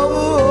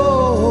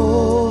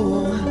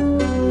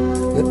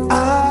 that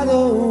I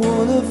don't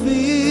wanna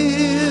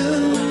feel.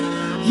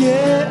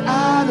 Yeah,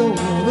 I don't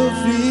wanna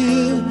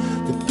feel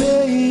the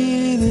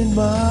pain in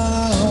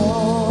my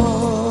heart.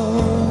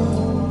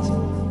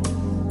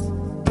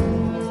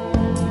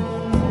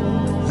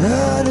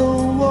 I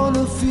don't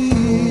wanna feel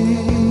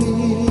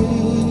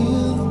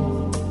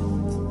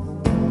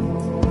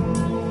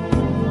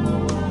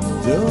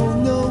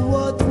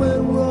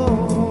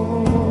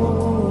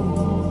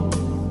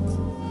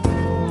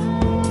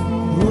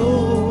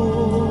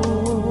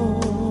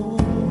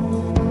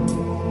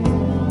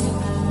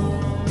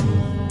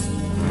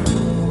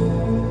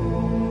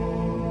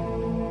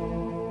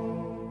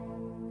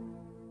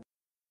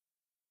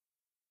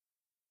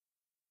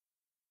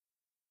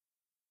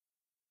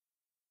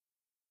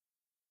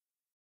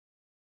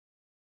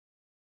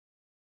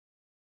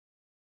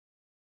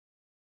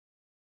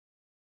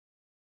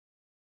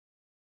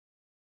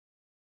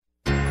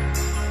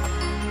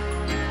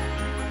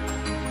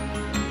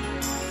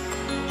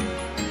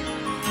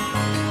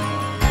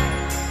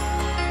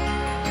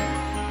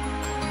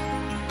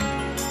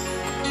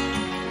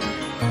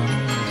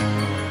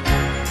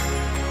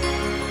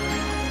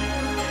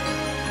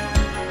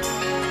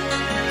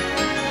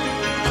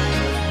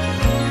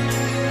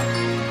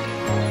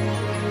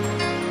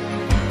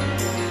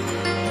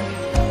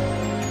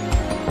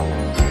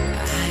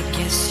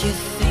guess you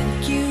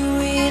think you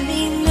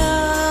really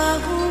know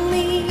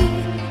me.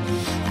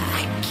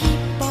 I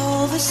keep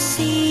all the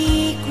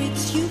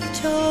secrets you've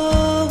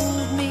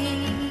told me.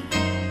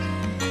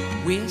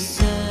 We're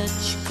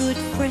such good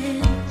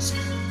friends,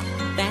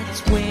 that's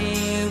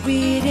where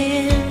it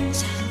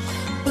ends.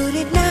 But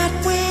at night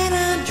when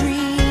I'm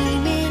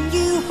dreaming,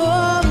 you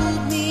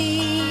hold me.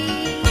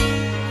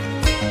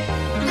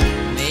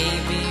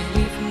 Maybe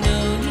we've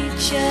known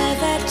each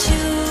other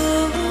too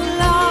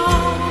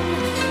long.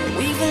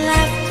 We've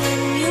laughed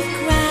and you've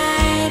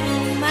cried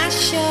on my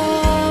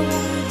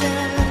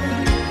shoulder.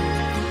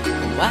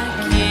 Why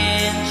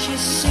can't you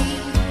see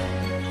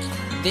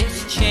this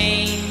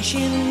change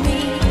in me?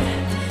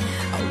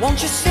 Won't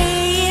you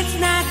say it's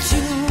not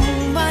too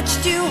much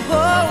to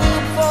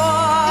hope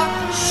for?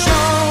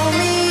 Show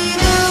me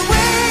the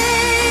way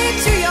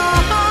to your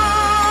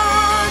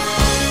heart.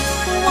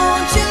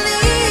 Won't you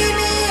lead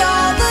me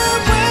all the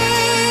way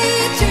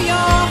to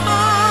your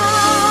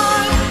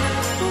heart?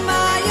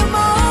 My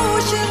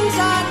emotions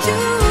are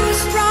too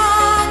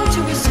strong to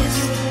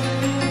resist,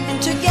 and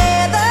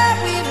together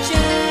we've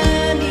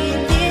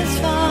journeyed this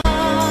far.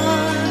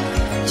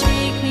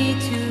 Take me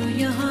to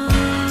your heart.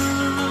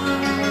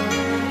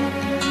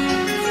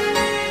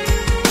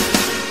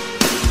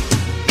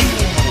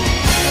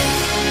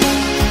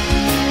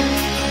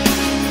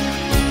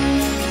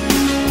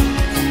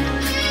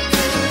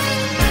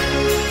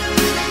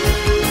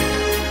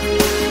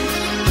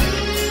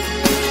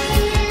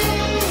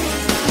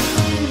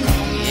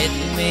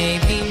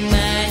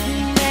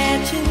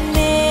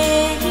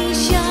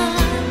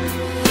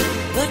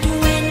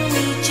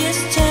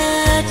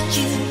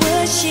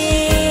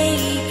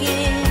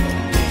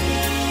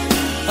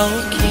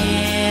 Oh,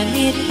 can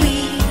it be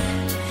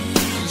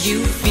you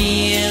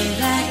feel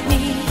like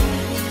me?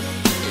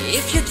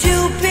 If you do,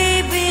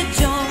 baby,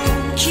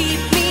 don't keep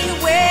me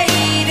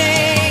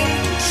waiting.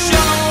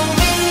 Show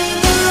me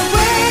the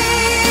way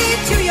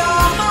to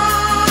your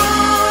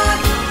heart.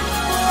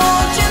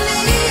 Won't you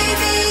lead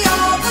me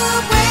all the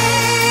way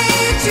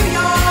to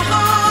your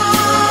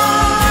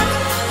heart?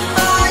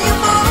 My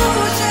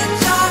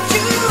emotions are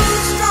too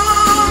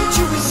strong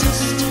to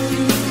resist,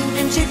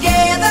 and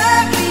together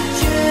we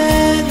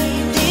journey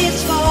this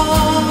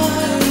far.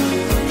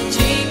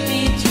 Take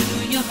me to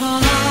your heart.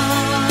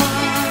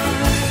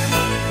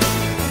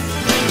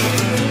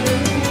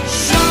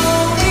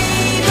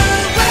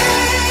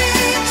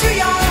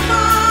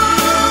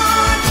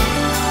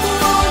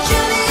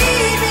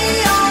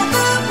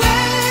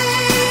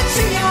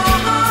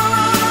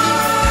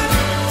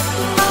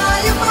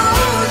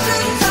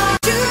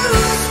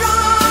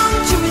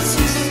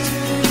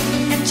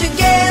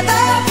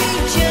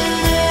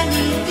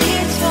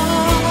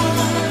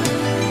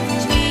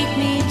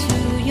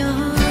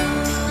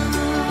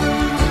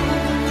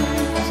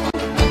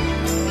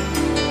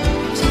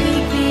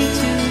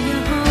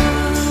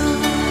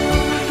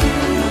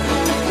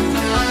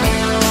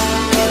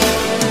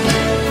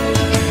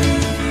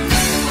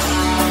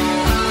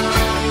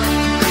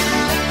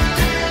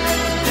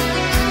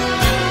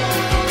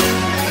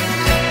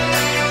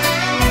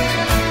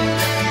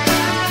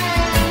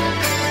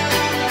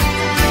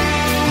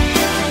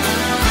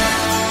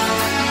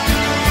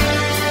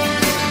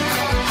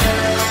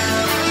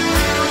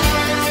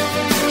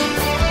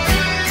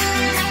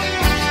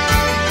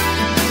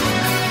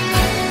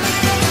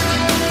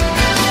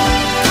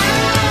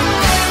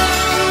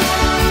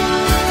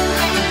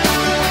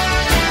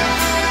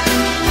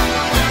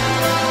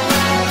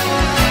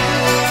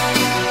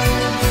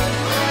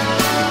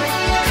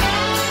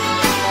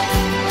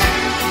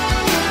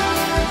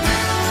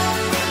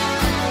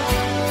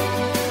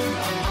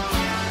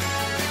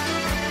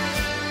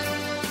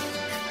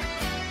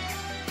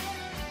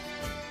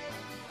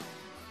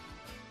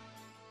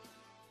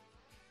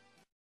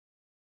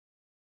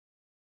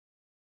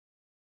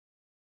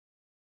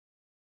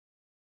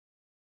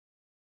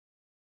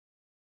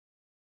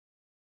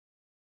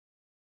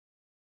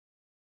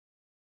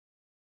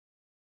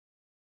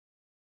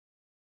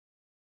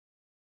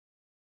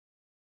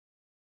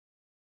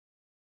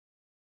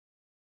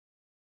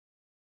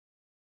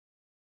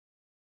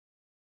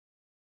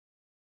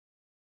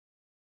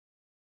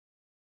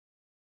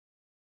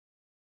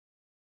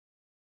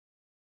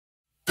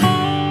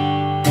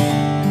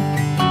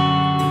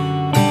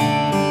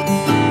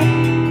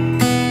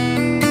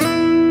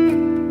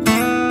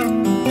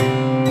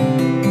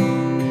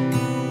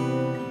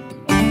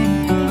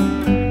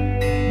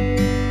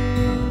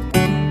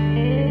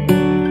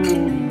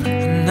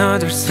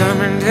 Another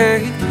summer day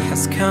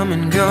has come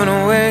and gone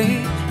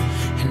away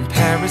in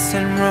Paris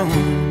and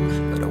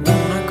Rome, but I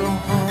wanna go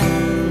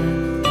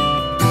home.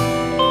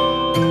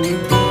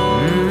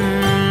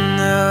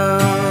 No.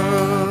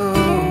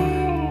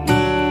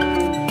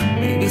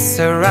 Maybe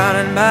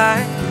surrounded by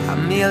a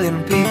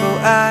million people,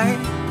 I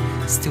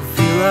still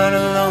feel all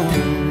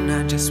alone.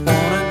 I just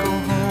wanna go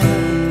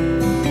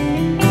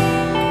home.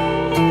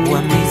 Oh,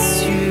 I miss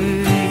you,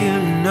 you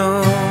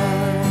know.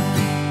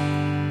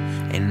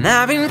 And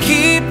I've been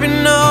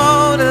keeping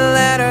all the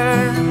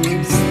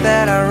letters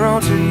that I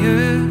wrote to you.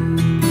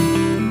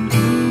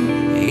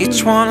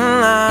 each one a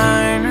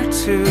line or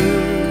two.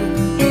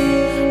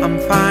 I'm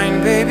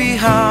fine, baby,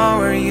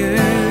 how are you?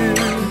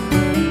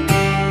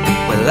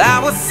 Well, I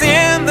was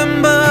in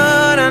them,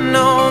 but I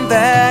know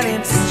that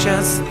it's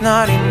just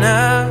not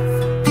enough.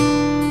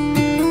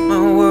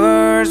 My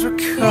words were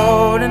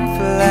cold and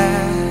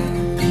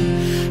flat,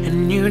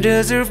 and you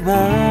deserve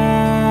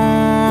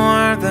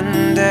more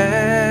than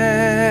that.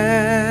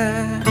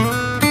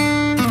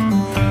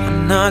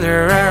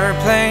 Another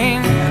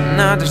airplane,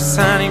 another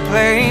sunny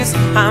place.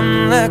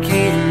 I'm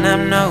lucky and I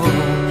know,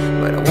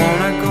 but I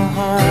wanna go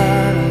home.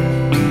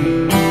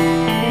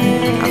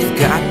 I've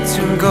got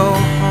to go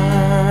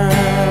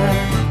home.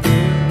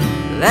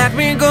 Let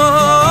me go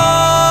home.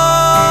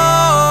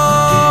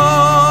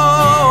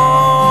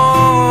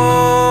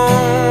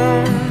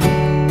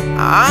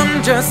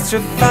 I'm just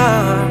too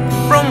far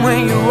from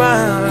where you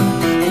are.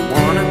 I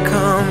wanna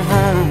come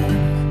home.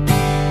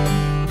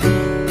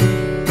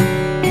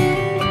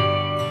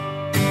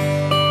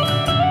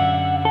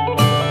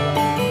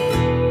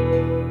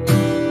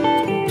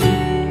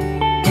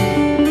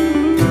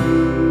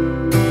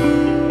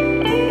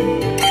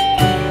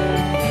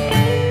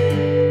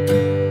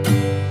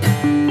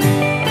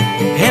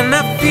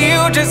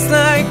 Just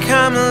like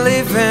I'm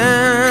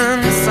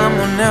living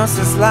someone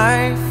else's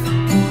life.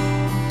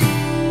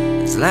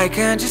 It's like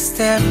I just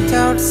stepped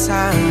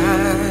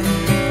outside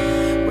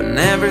when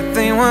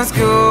everything was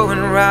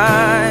going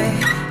right.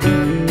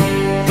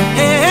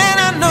 And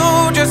I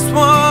know just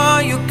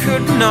why you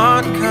could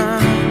not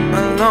come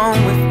along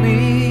with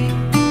me,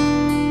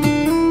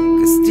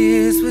 'cause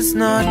this was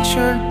not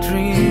your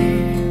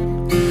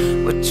dream,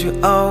 but you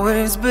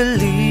always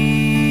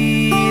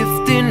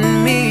believed in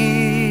me.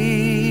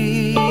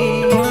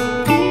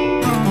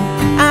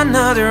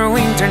 Another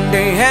winter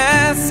day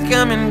has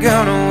come and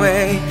gone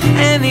away,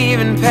 and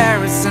even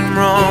Paris and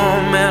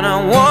Rome, and I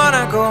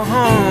wanna go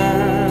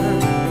home.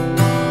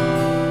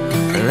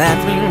 Let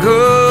me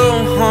go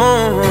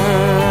home.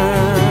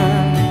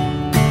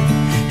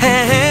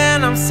 And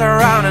I'm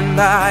surrounded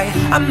by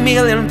a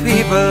million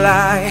people.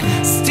 I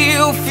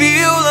still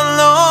feel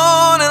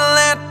alone, and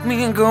let me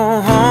go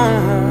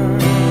home.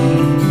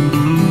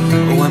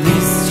 Oh, I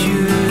miss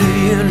you,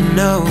 you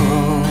know.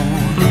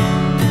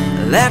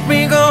 Let me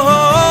go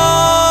home.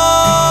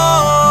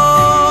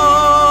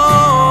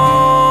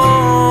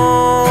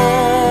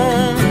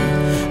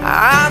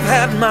 I've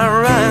had my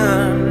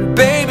run,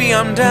 baby,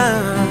 I'm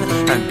done.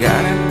 I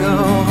gotta go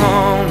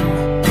home.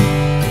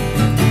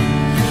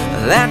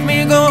 Let me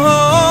go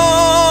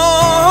home.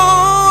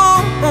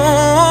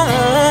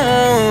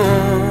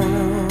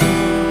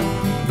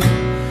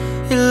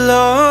 It'll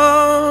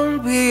all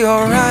be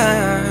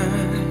alright.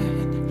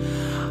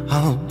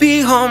 I'll be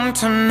home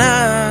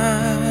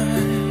tonight.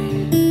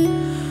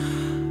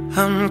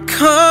 I'm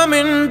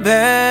coming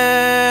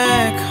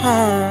back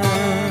home.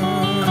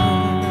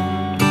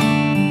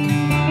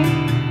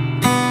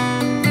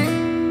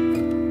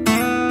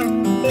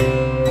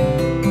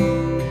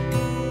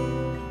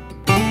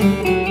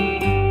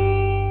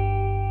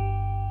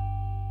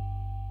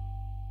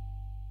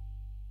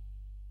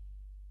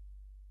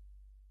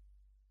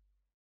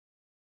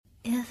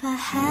 If I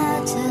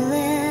had to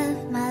live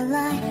my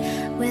life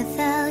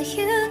without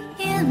you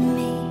in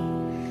me,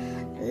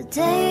 the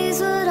days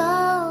would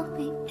all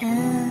be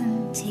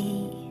empty.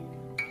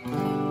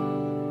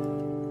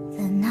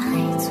 The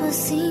nights would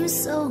seem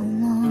so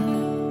long.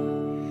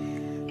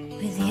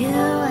 With you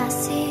I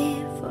see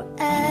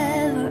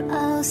forever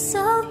oh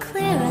so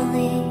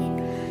clearly.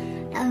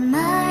 I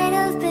might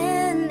have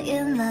been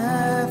in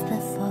love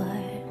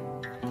before,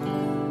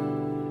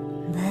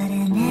 but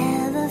I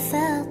never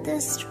felt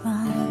this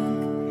strong.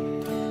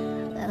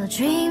 Our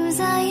dreams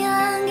are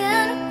young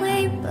and we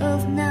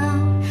both know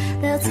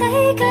they'll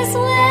take us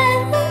where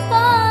we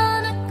want.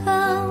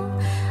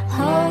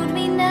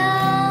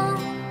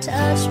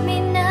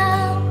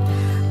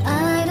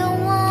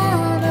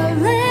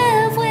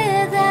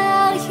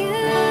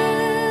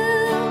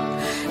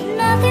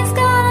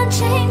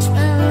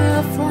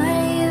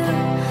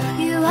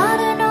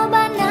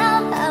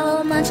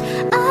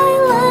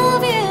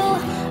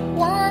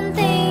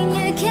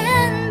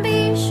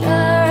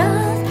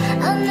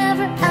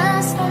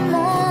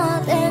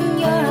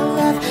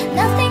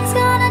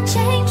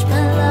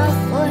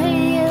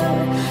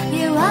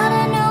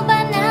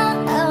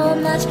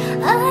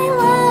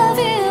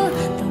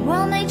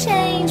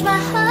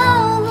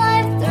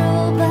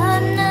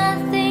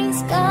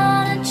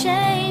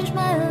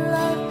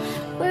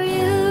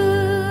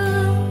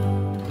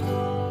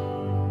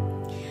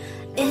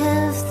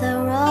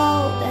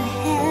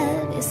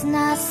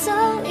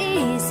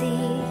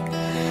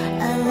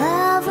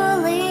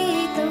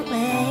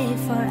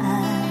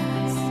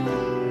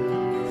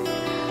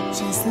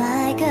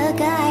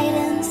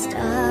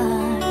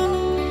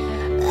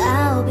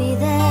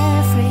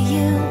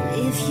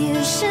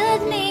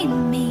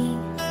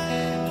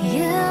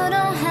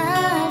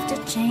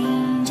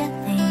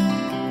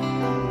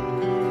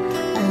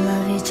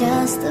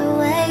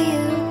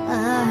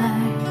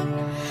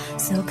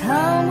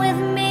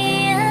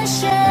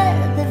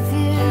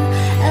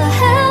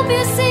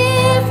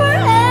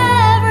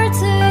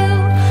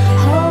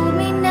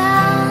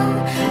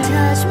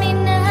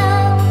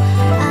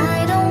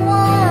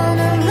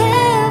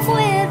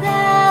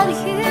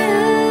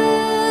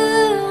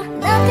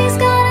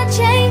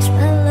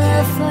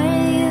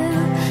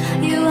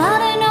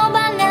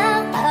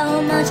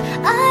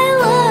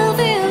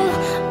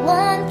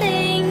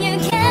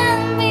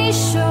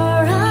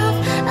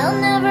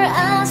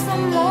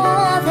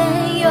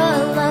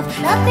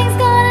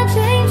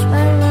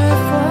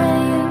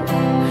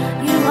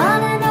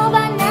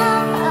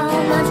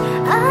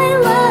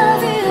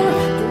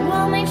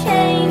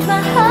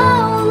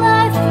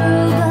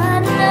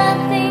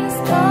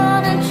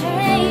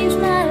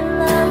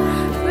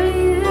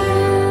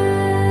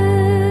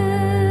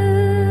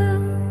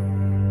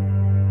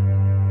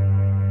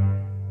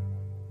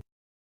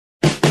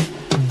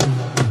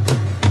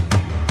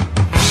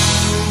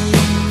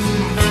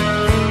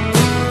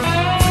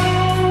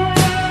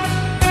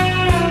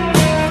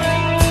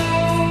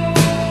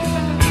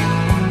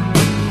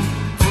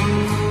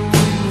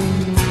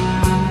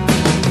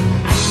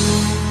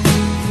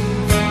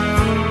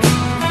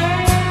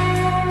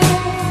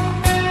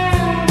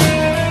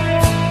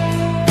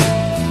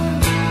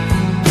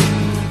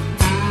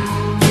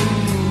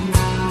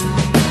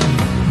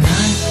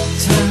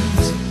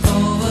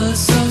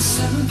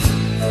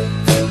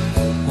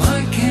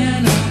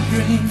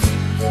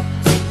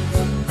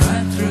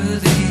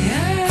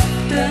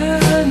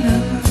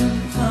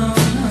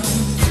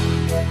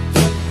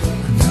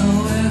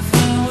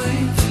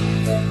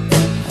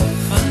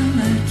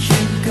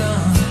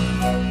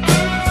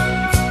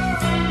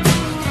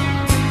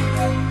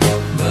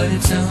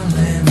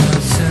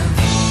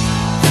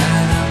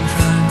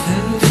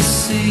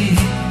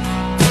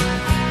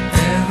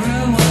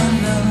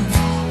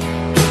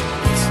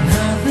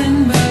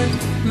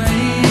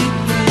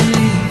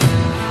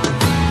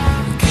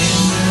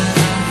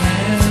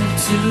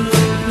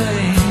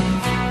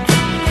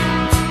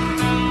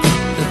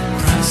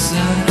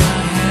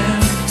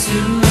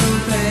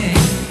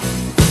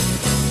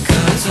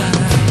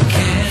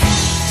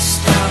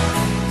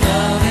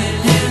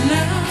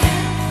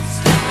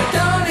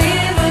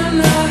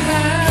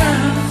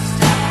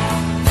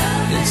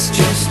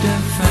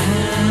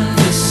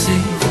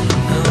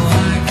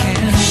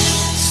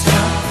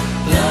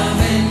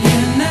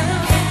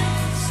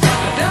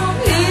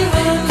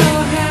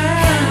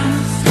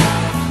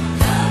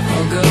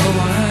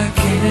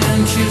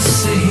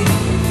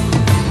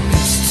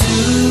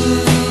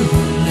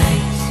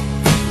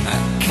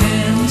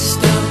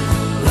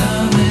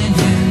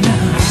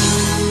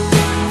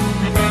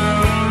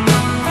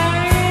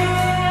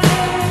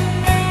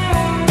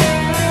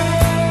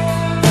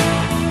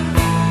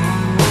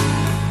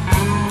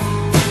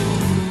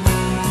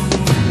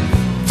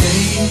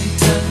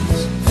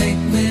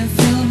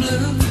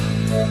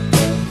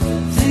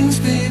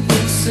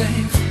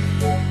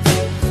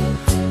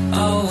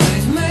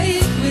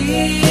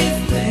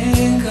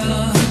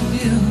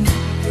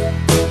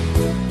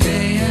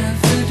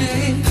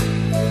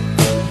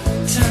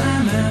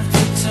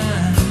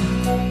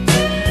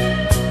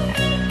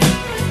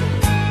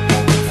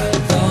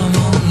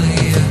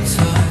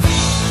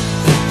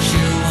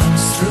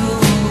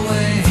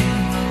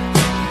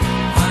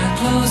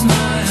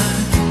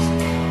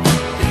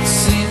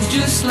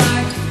 just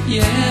like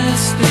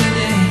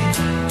yesterday.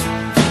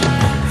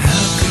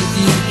 How could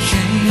you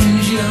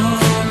change your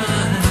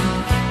mind?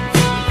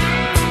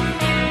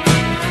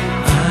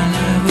 I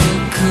never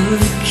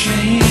could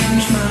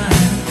change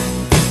mine.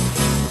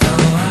 No,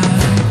 I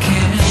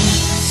can't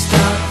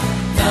stop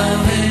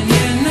loving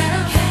you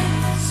now.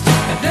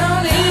 I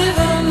don't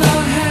even know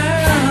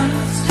how.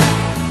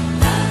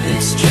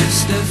 It's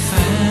just a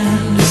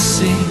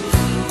fantasy.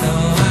 No,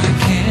 I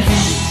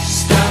can't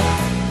stop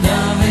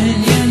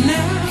loving you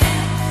now.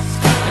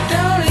 I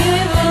don't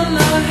even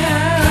know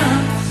how.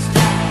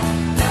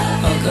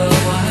 Oh girl,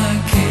 why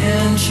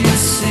can't you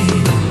see?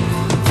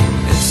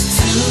 It's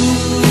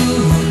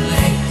too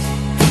late.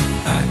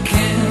 I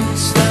can't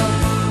stop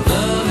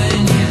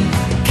loving you.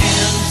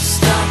 Can't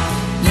stop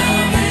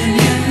loving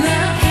you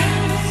now.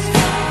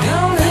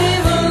 Don't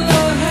even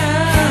know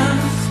how.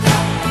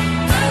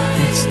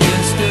 It's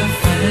just a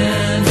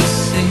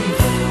fantasy.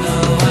 No,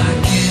 I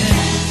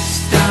can't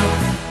stop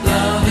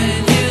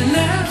loving you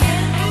now.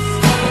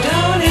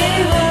 Don't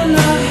even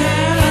know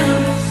how.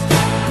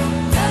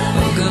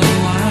 Oh girl,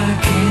 why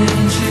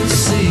can't you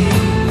see?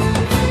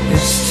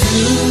 It's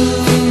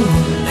too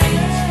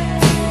late.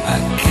 I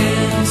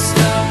can't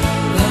stop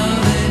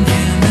loving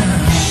you now.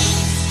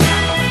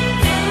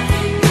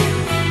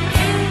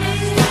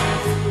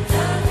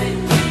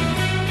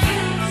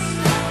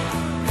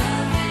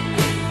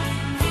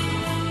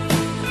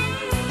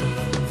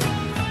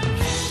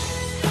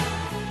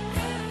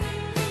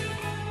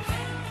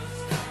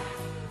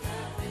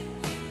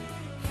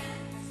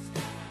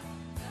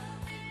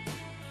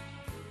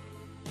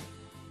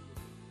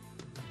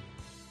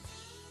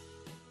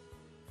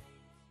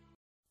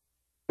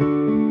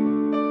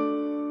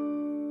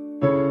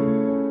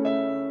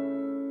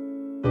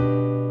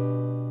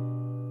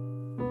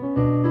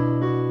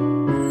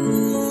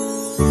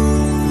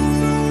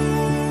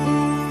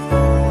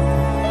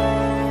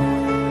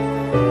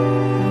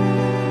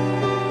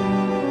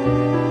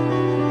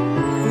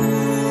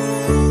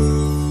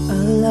 I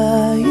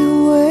lie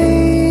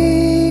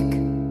awake,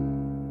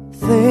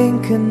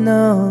 thinking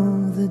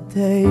of the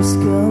days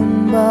gone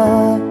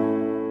by,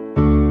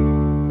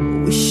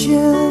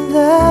 wishing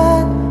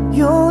that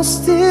you're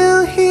still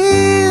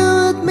here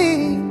with me,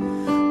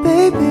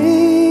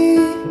 baby.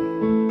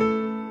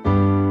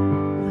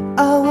 I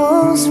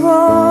was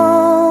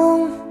wrong,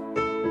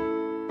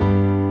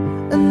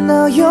 and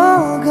now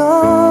you're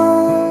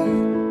gone.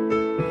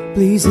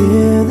 Please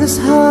hear this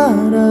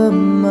heart of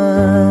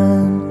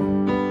mine.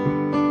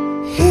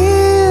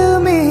 Hear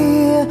me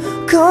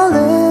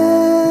calling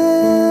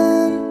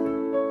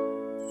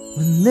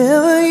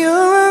whenever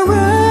you're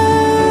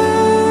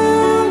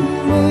around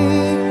me.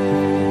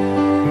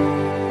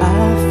 I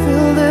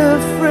feel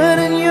different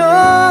in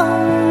your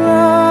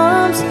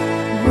arms,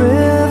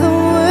 with the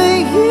way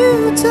you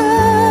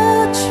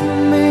touch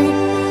me.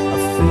 I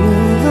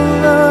feel the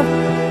love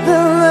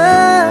that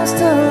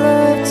lasts a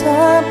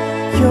lifetime.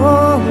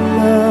 Your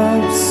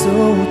love so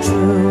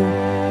true.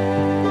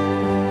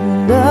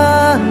 And I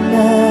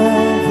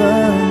never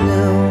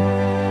knew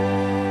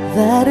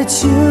that it's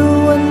you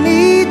I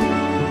need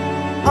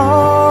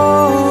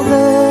all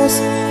this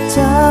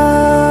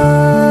time.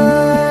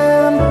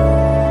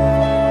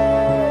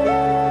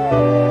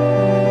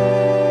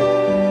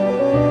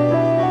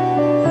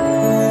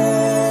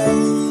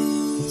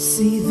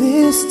 See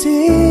these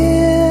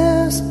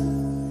tears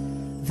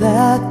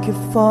that keep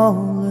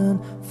falling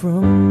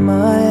from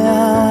my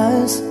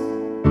eyes,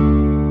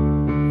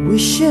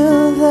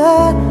 wishing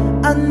that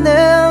I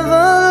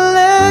never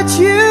let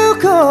you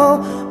go,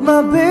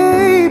 my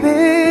baby.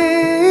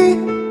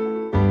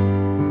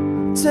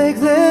 Take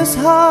this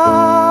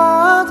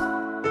heart,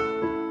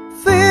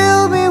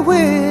 fill me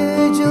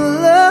with your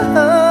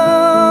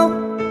love.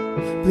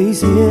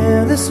 Please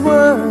hear these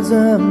words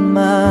of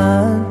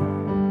mine.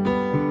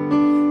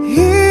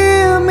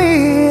 Hear me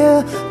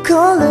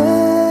calling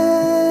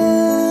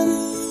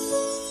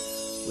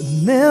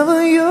whenever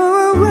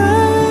you're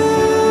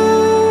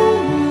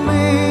around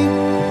me.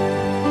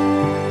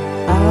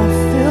 I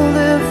feel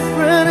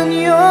different in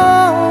your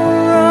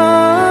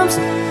arms,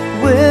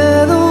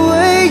 with the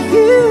way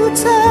you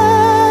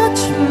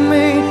touch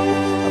me.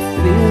 I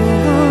feel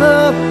the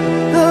love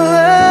that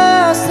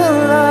lasts a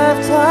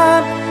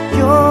lifetime.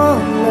 Your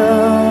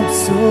love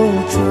so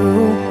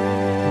true.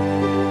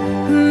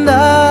 And I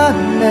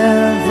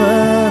never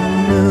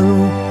knew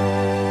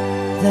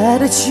that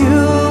it's you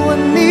I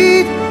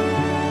need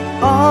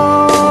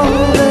all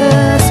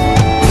this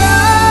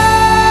time.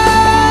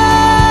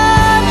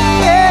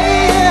 Yeah,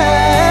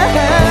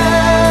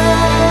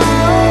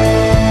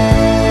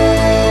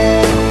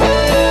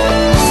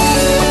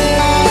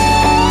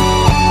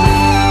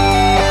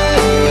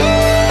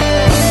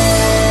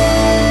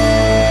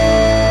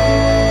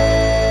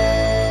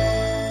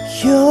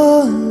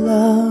 your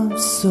love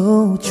so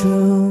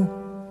true.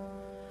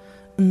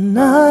 And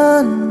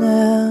I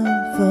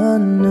never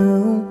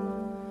knew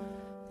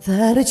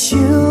that it's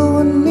you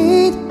I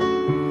need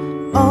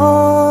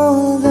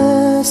all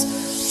this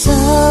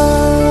time.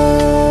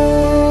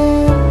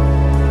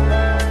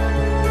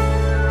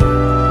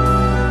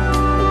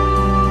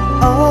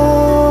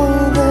 all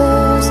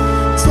this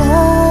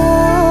time.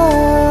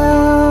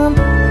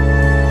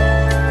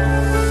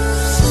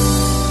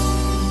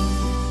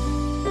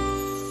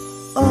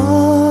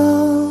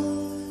 All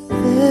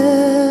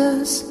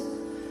this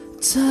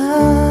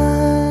time.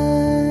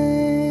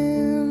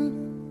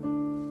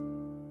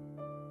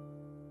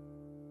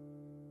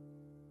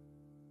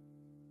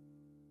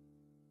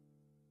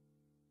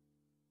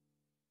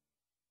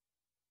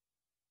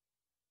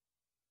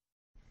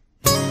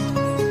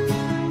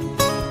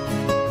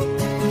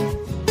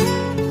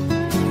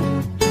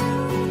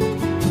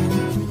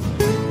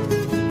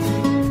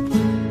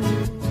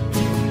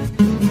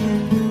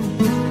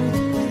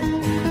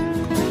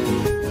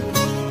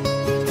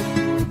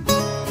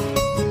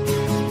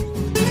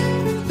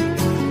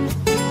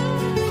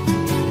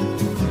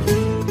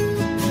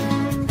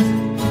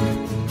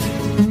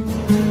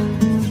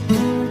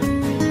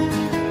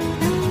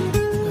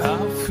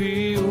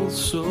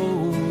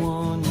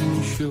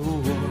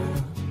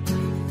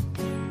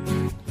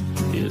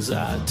 As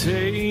I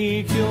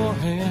take your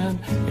hand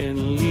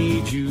and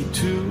lead you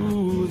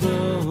to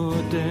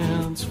the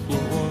dance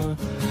floor,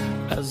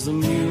 as the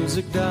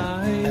music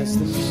dies,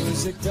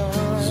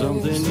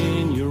 something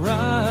in your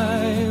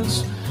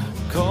eyes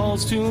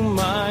calls to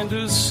mind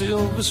a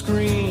silver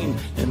screen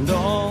and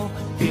all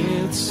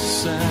its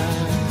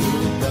sad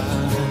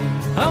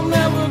goodbye. I'm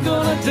never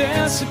gonna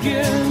dance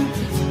again.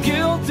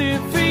 Guilty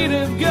feet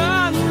have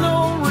got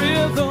no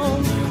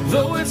rhythm,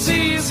 though it's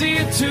easy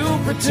to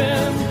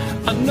pretend.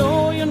 I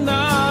know you're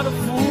not a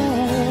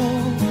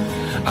fool.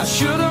 I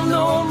should have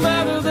known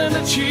better than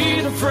to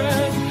cheat a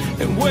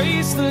friend and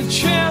waste the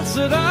chance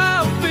that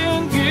I've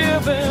been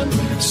given.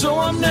 So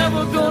I'm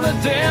never gonna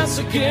dance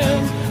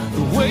again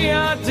the way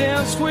I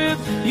danced with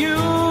you.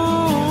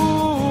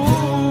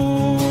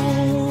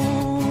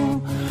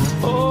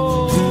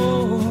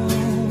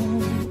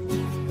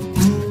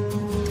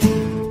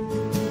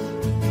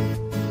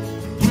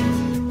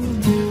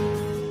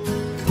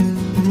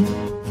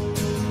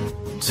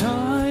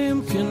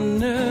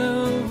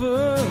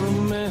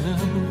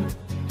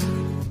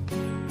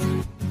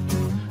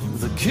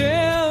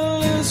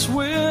 Careless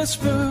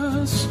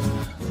whispers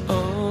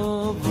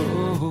of a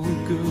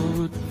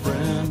good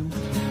friend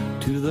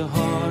to the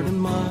heart and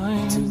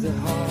mind.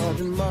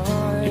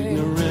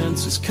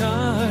 Ignorance is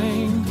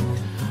kind.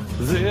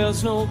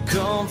 There's no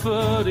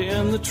comfort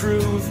in the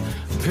truth.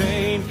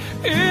 Pain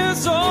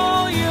is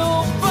all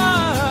you'll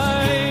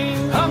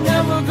find. I'm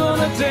never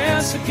gonna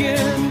dance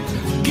again.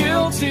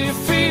 Guilty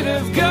feet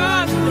have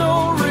got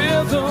no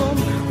rhythm,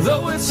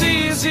 though it's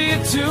easy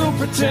to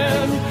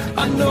pretend.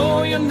 I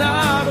know you're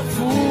not a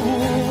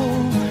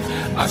fool.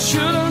 I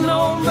should have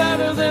known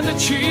better than to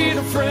cheat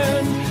a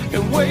friend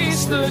and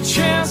waste the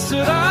chance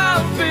that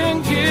I've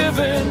been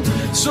given.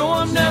 So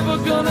I'm never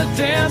gonna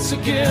dance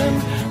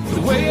again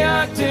the way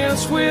I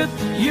dance with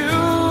you.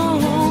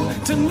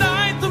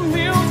 Tonight the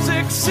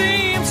music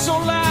seems so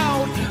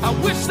loud. I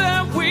wish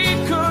that we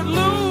could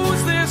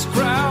lose this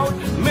crowd.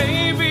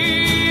 Maybe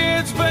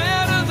it's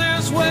better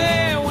this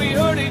way. We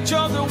hurt each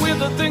other with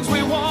the things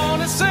we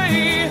want to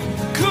say.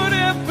 Could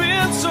have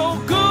been so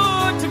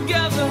good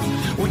together.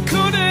 We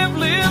could have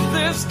lived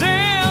this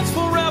dance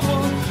forever.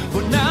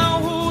 But now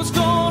who's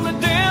gonna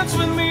dance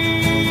with me?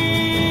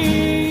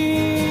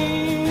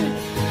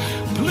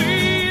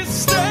 Please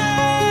stay.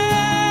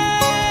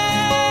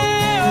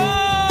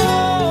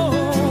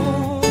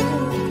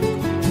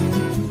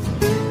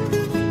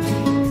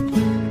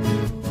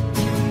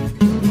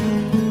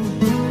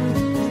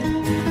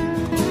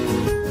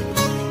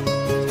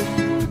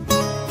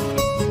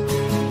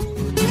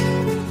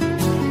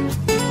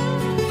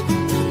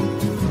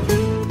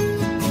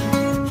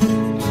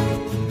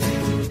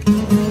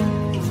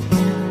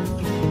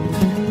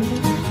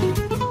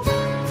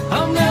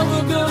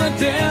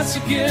 Dance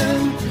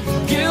again.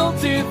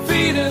 Guilty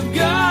feet have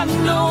got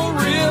no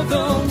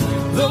rhythm,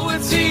 though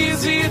it's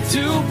easy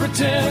to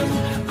pretend.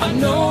 I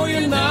know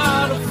you're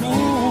not a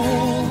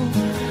fool.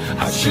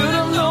 I should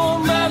have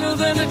known better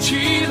than to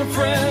cheat a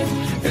friend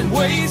and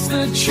waste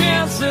the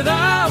chance that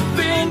I've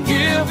been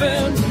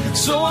given.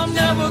 So I'm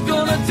never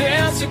gonna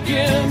dance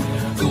again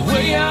the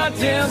way I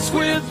dance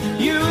with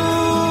you.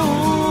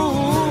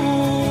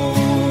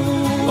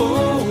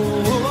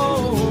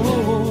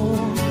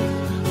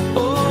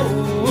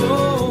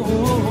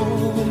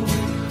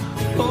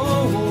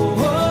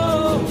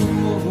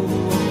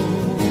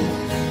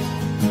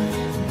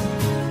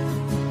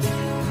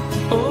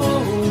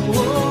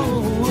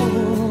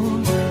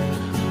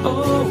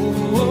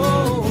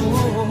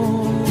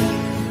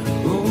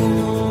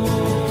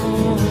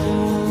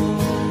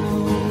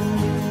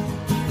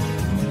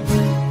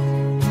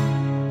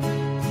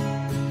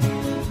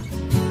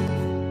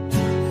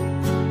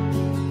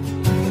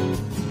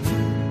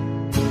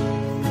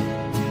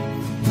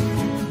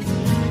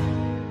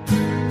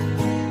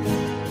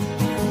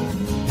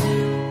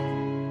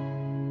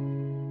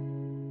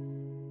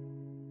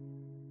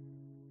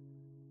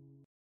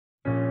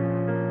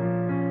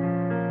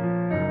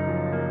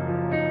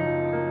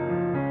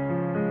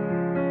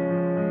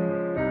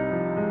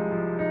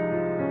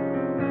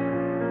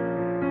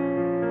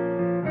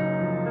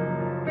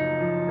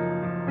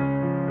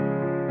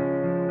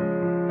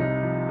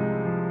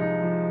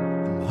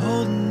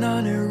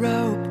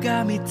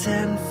 got me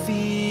 10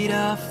 feet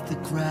off the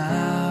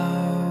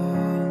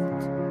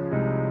ground.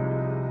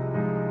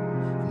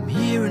 I'm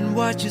hearing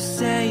what you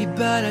say,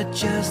 but I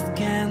just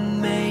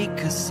can't make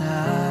a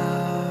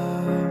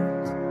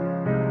sound.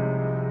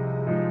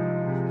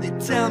 They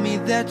tell me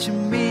that you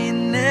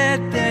mean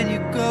it, then you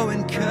go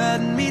and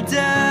cut me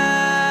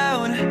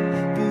down.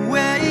 But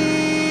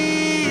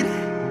wait,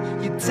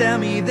 you tell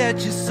me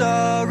that you're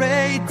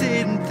sorry,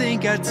 didn't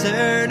think I'd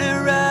turn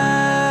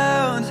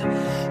around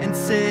and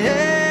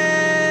say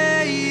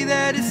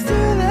that it's too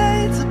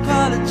late to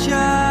apologize.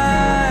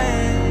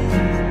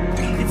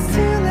 It's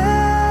too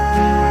late.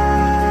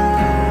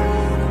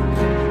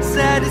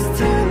 Said it's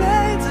too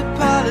late to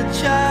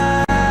apologize.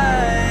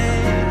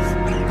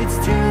 It's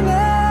too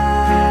late.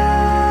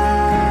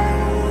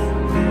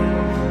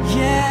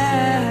 Yeah.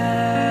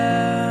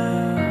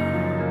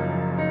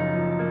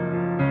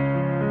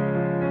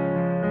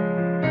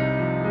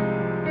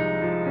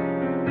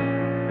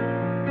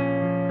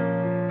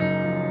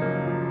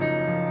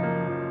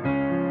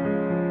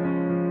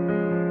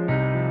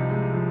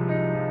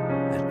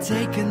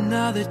 Take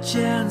another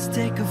chance,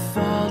 take a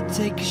fall,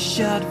 take a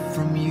shot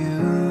from you.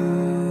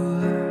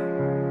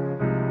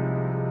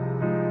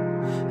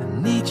 I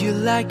need you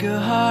like a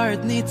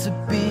heart needs a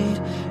beat,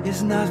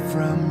 it's not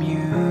from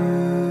you.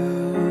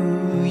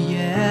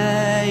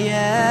 Yeah,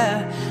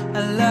 yeah, I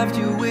loved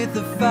you with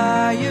the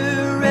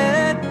fire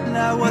red, and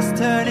I was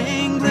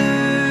turning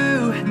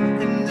blue.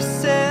 And to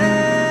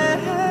say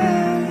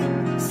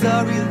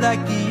sorry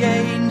like the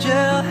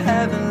angel,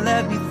 heaven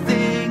let me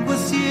think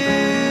was you.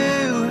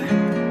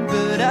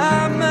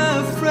 I'm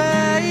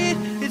afraid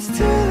it's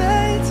too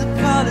late to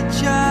apologize.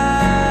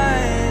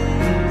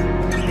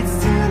 It's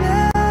too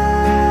late.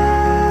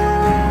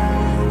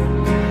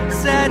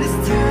 Said it's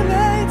too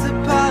late to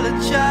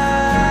apologize.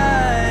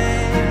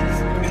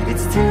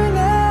 It's too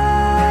late.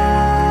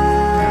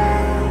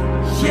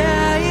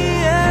 Yeah,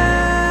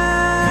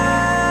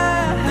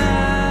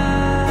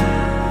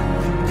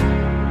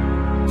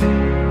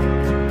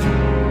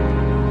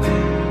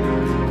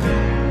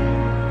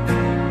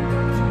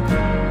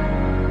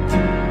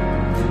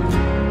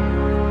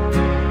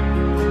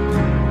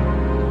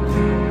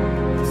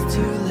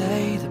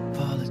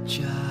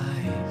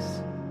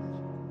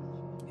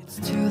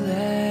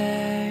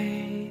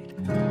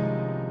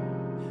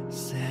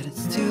 said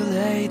it's too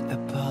late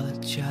to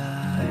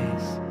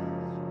apologize.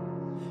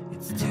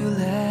 It's too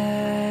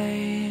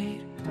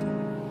late.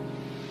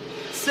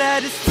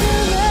 Said it's too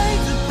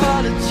late to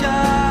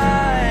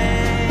apologize.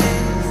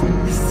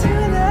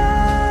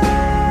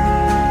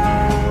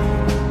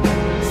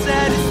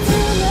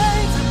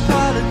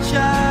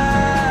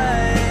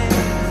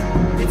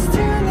 It's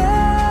too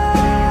late.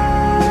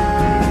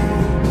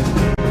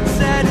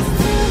 Said it's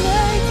too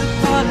late to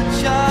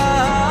apologize.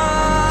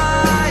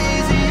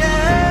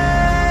 Yeah.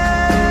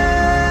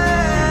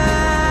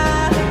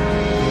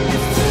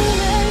 It's too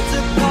late to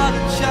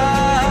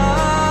apologize.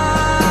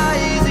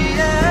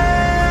 Yeah.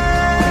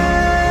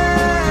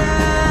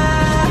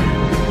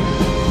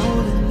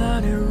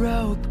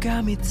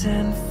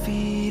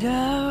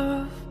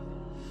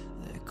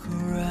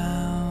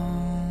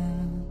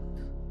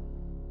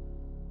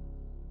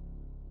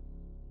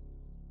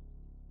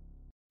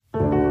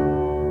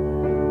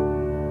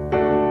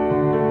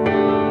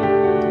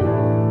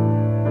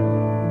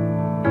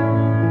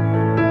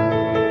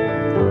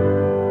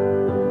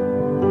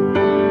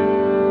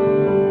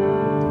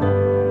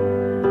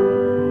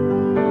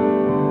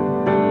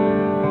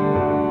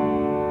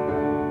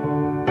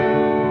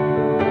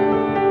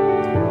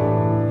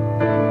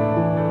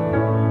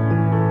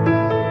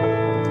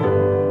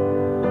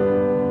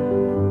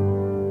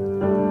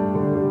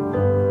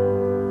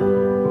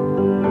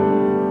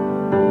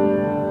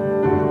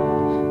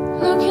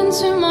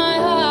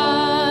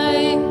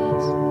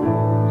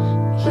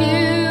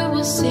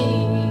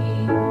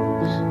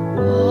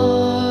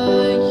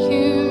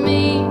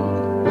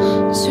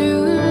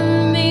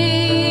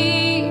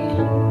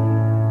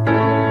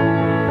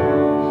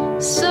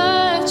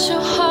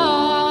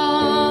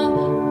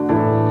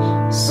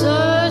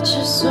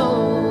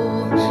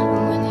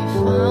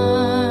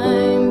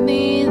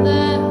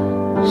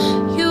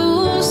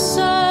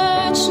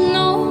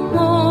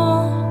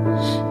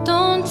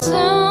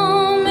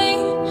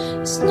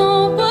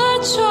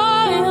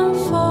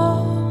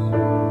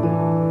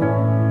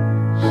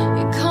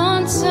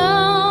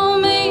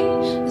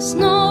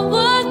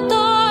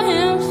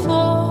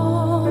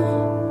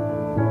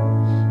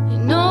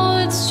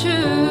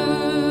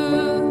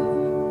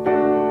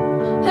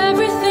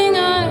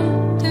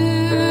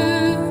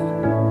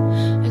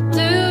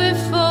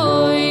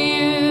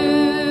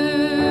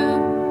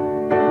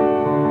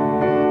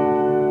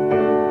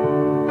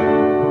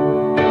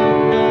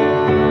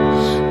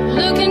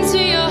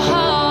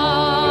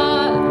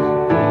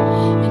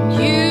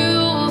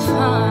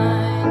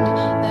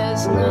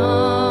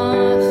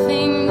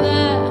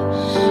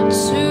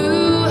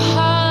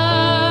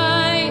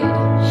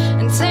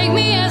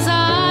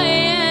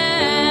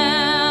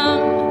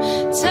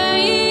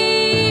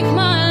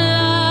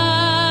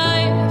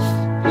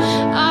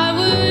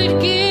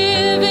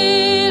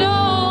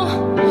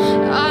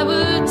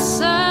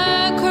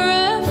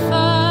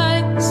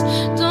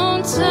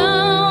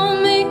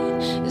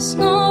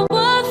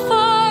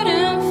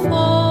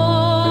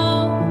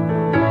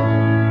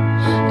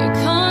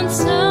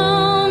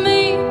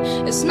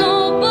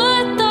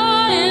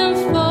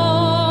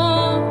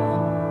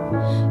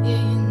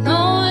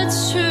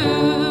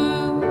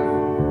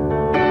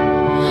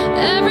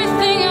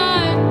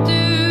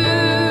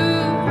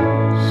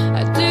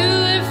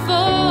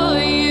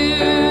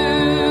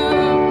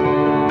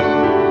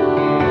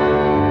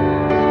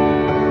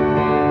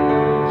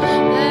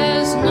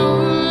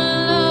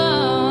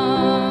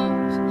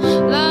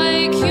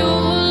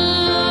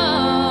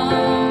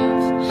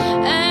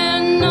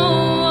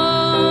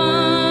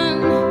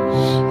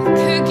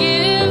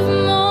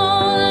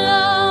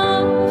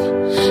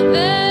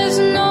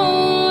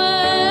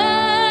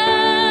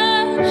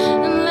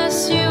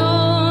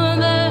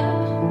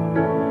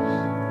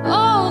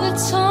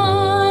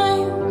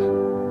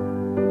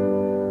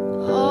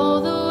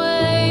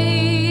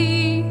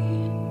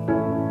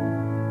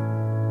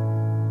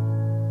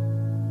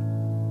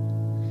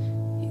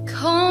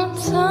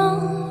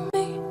 tell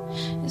me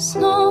it's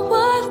not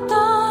worth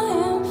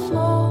dying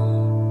for.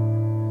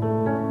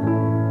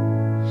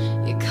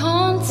 You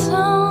can't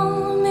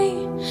tell me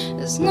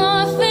there's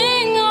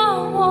nothing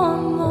I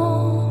want more.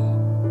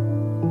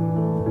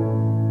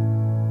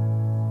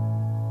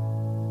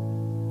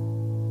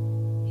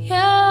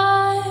 Yeah,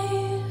 I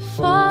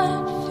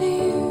fight for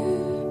you.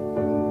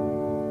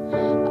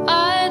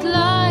 I'd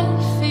lie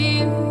for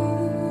you.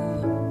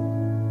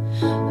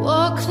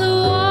 Walk the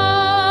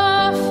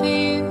wire for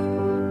you.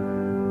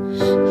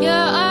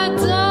 Yeah, I'd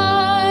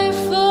die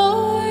for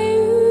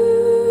you.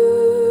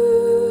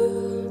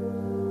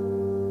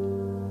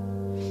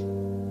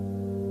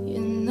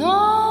 You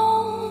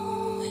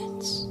know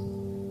it's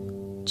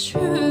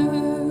true.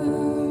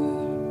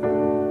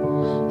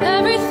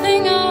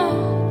 Everything I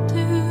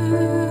do,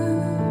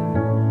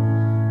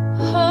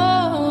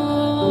 oh,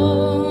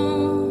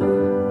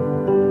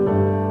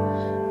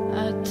 I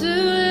do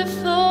it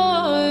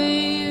for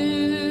you.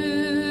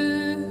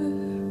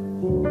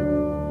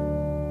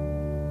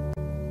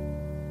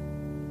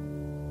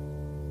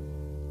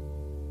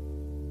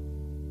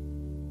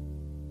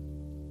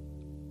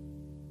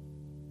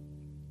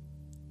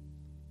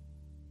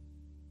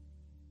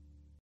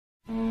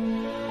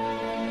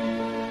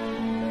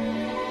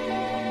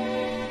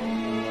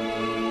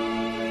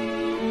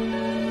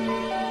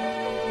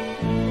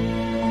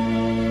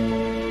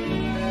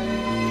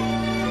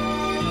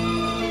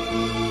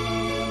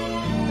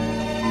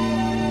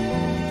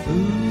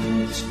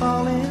 Fools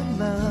fall in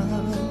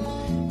love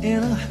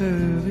in a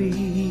hurry.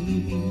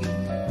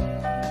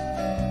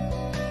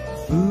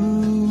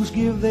 Fools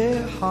give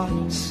their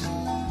hearts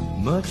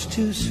much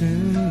too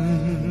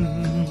soon.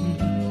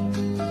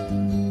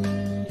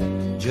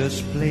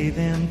 Just play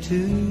them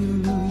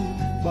to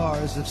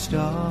bars of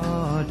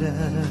stardust.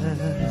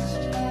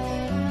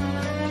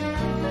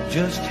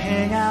 Just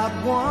hang out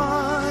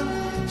one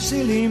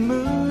silly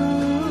moon.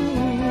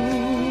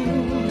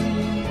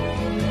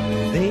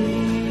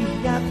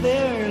 They've got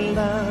their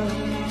love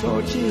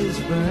torches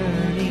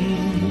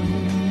burning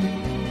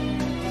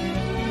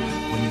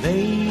when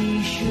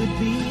they should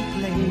be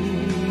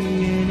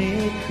playing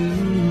it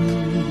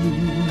cool.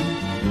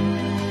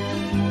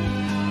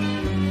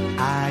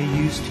 I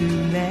used to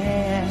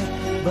laugh,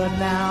 but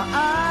now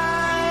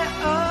I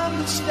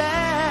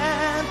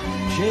understand.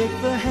 Shake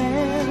the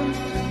hand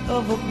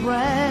of a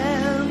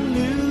brand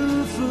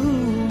new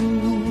fool.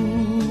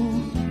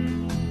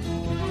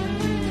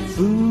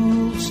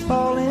 Fools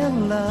fall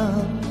in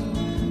love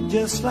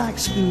just like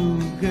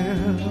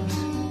schoolgirls,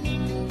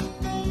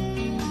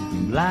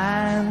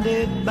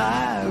 blinded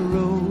by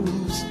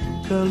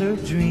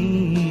rose-colored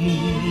dreams.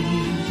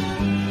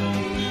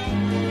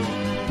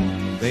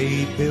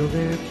 They build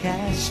their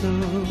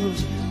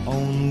castles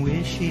on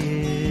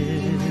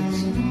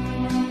wishes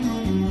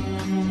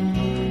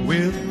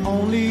with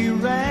only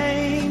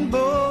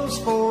rainbows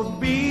for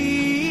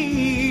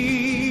bees.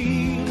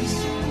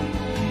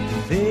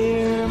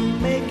 They're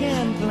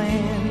making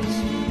plans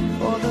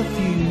for the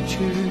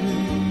future.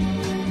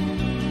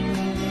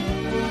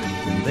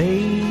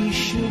 They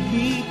should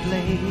be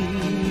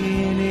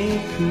playing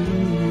it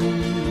cool.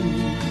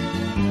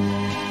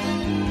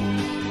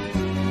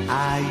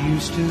 I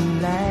used to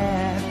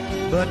laugh,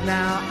 but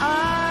now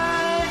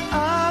I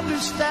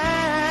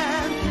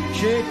understand.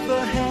 Shake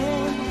the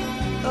hand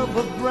of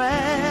a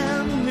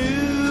brand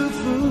new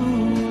fool.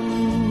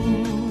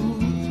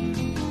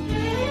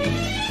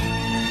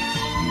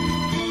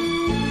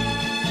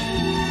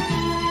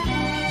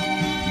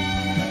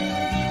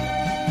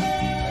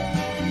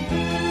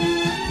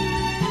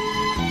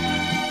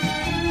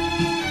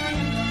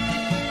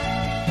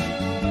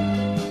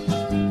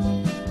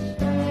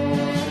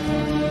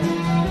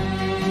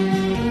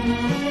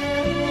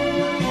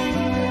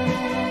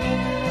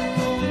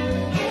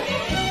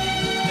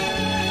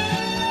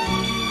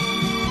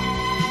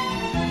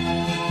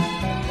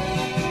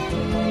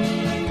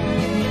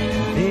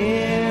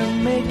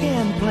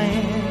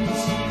 Plans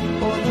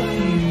for the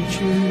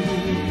future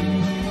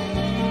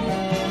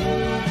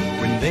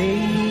when they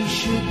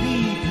should be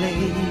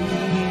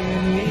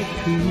playing it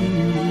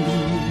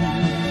cool.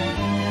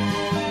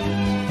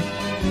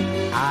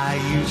 I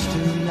used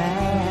to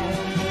laugh,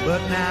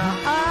 but now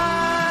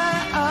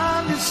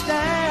I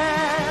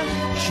understand.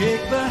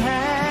 Shake the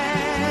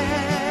hand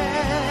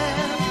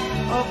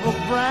of a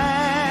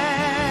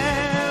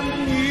brand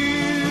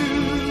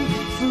new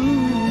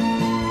fool.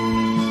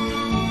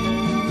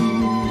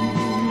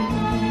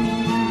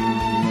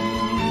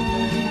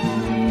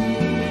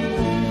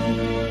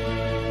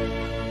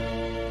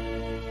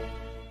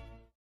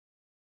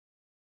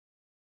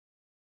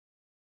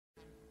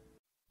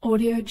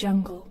 Audio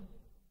Jungle.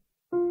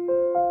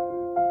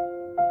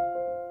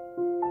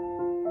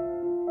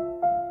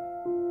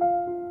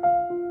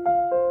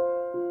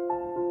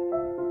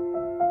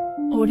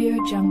 Audio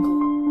Jungle.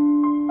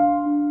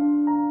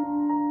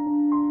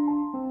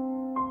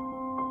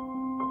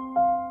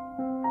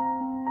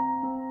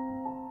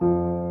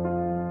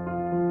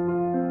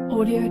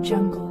 Audio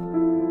Jungle.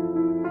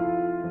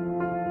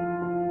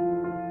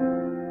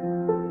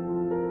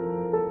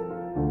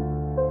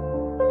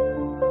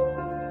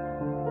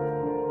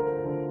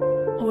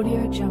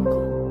 Audio Jungle.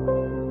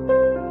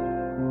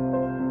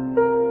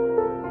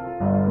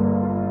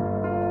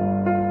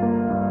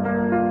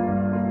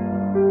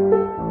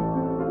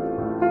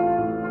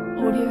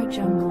 Audio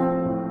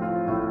Jungle.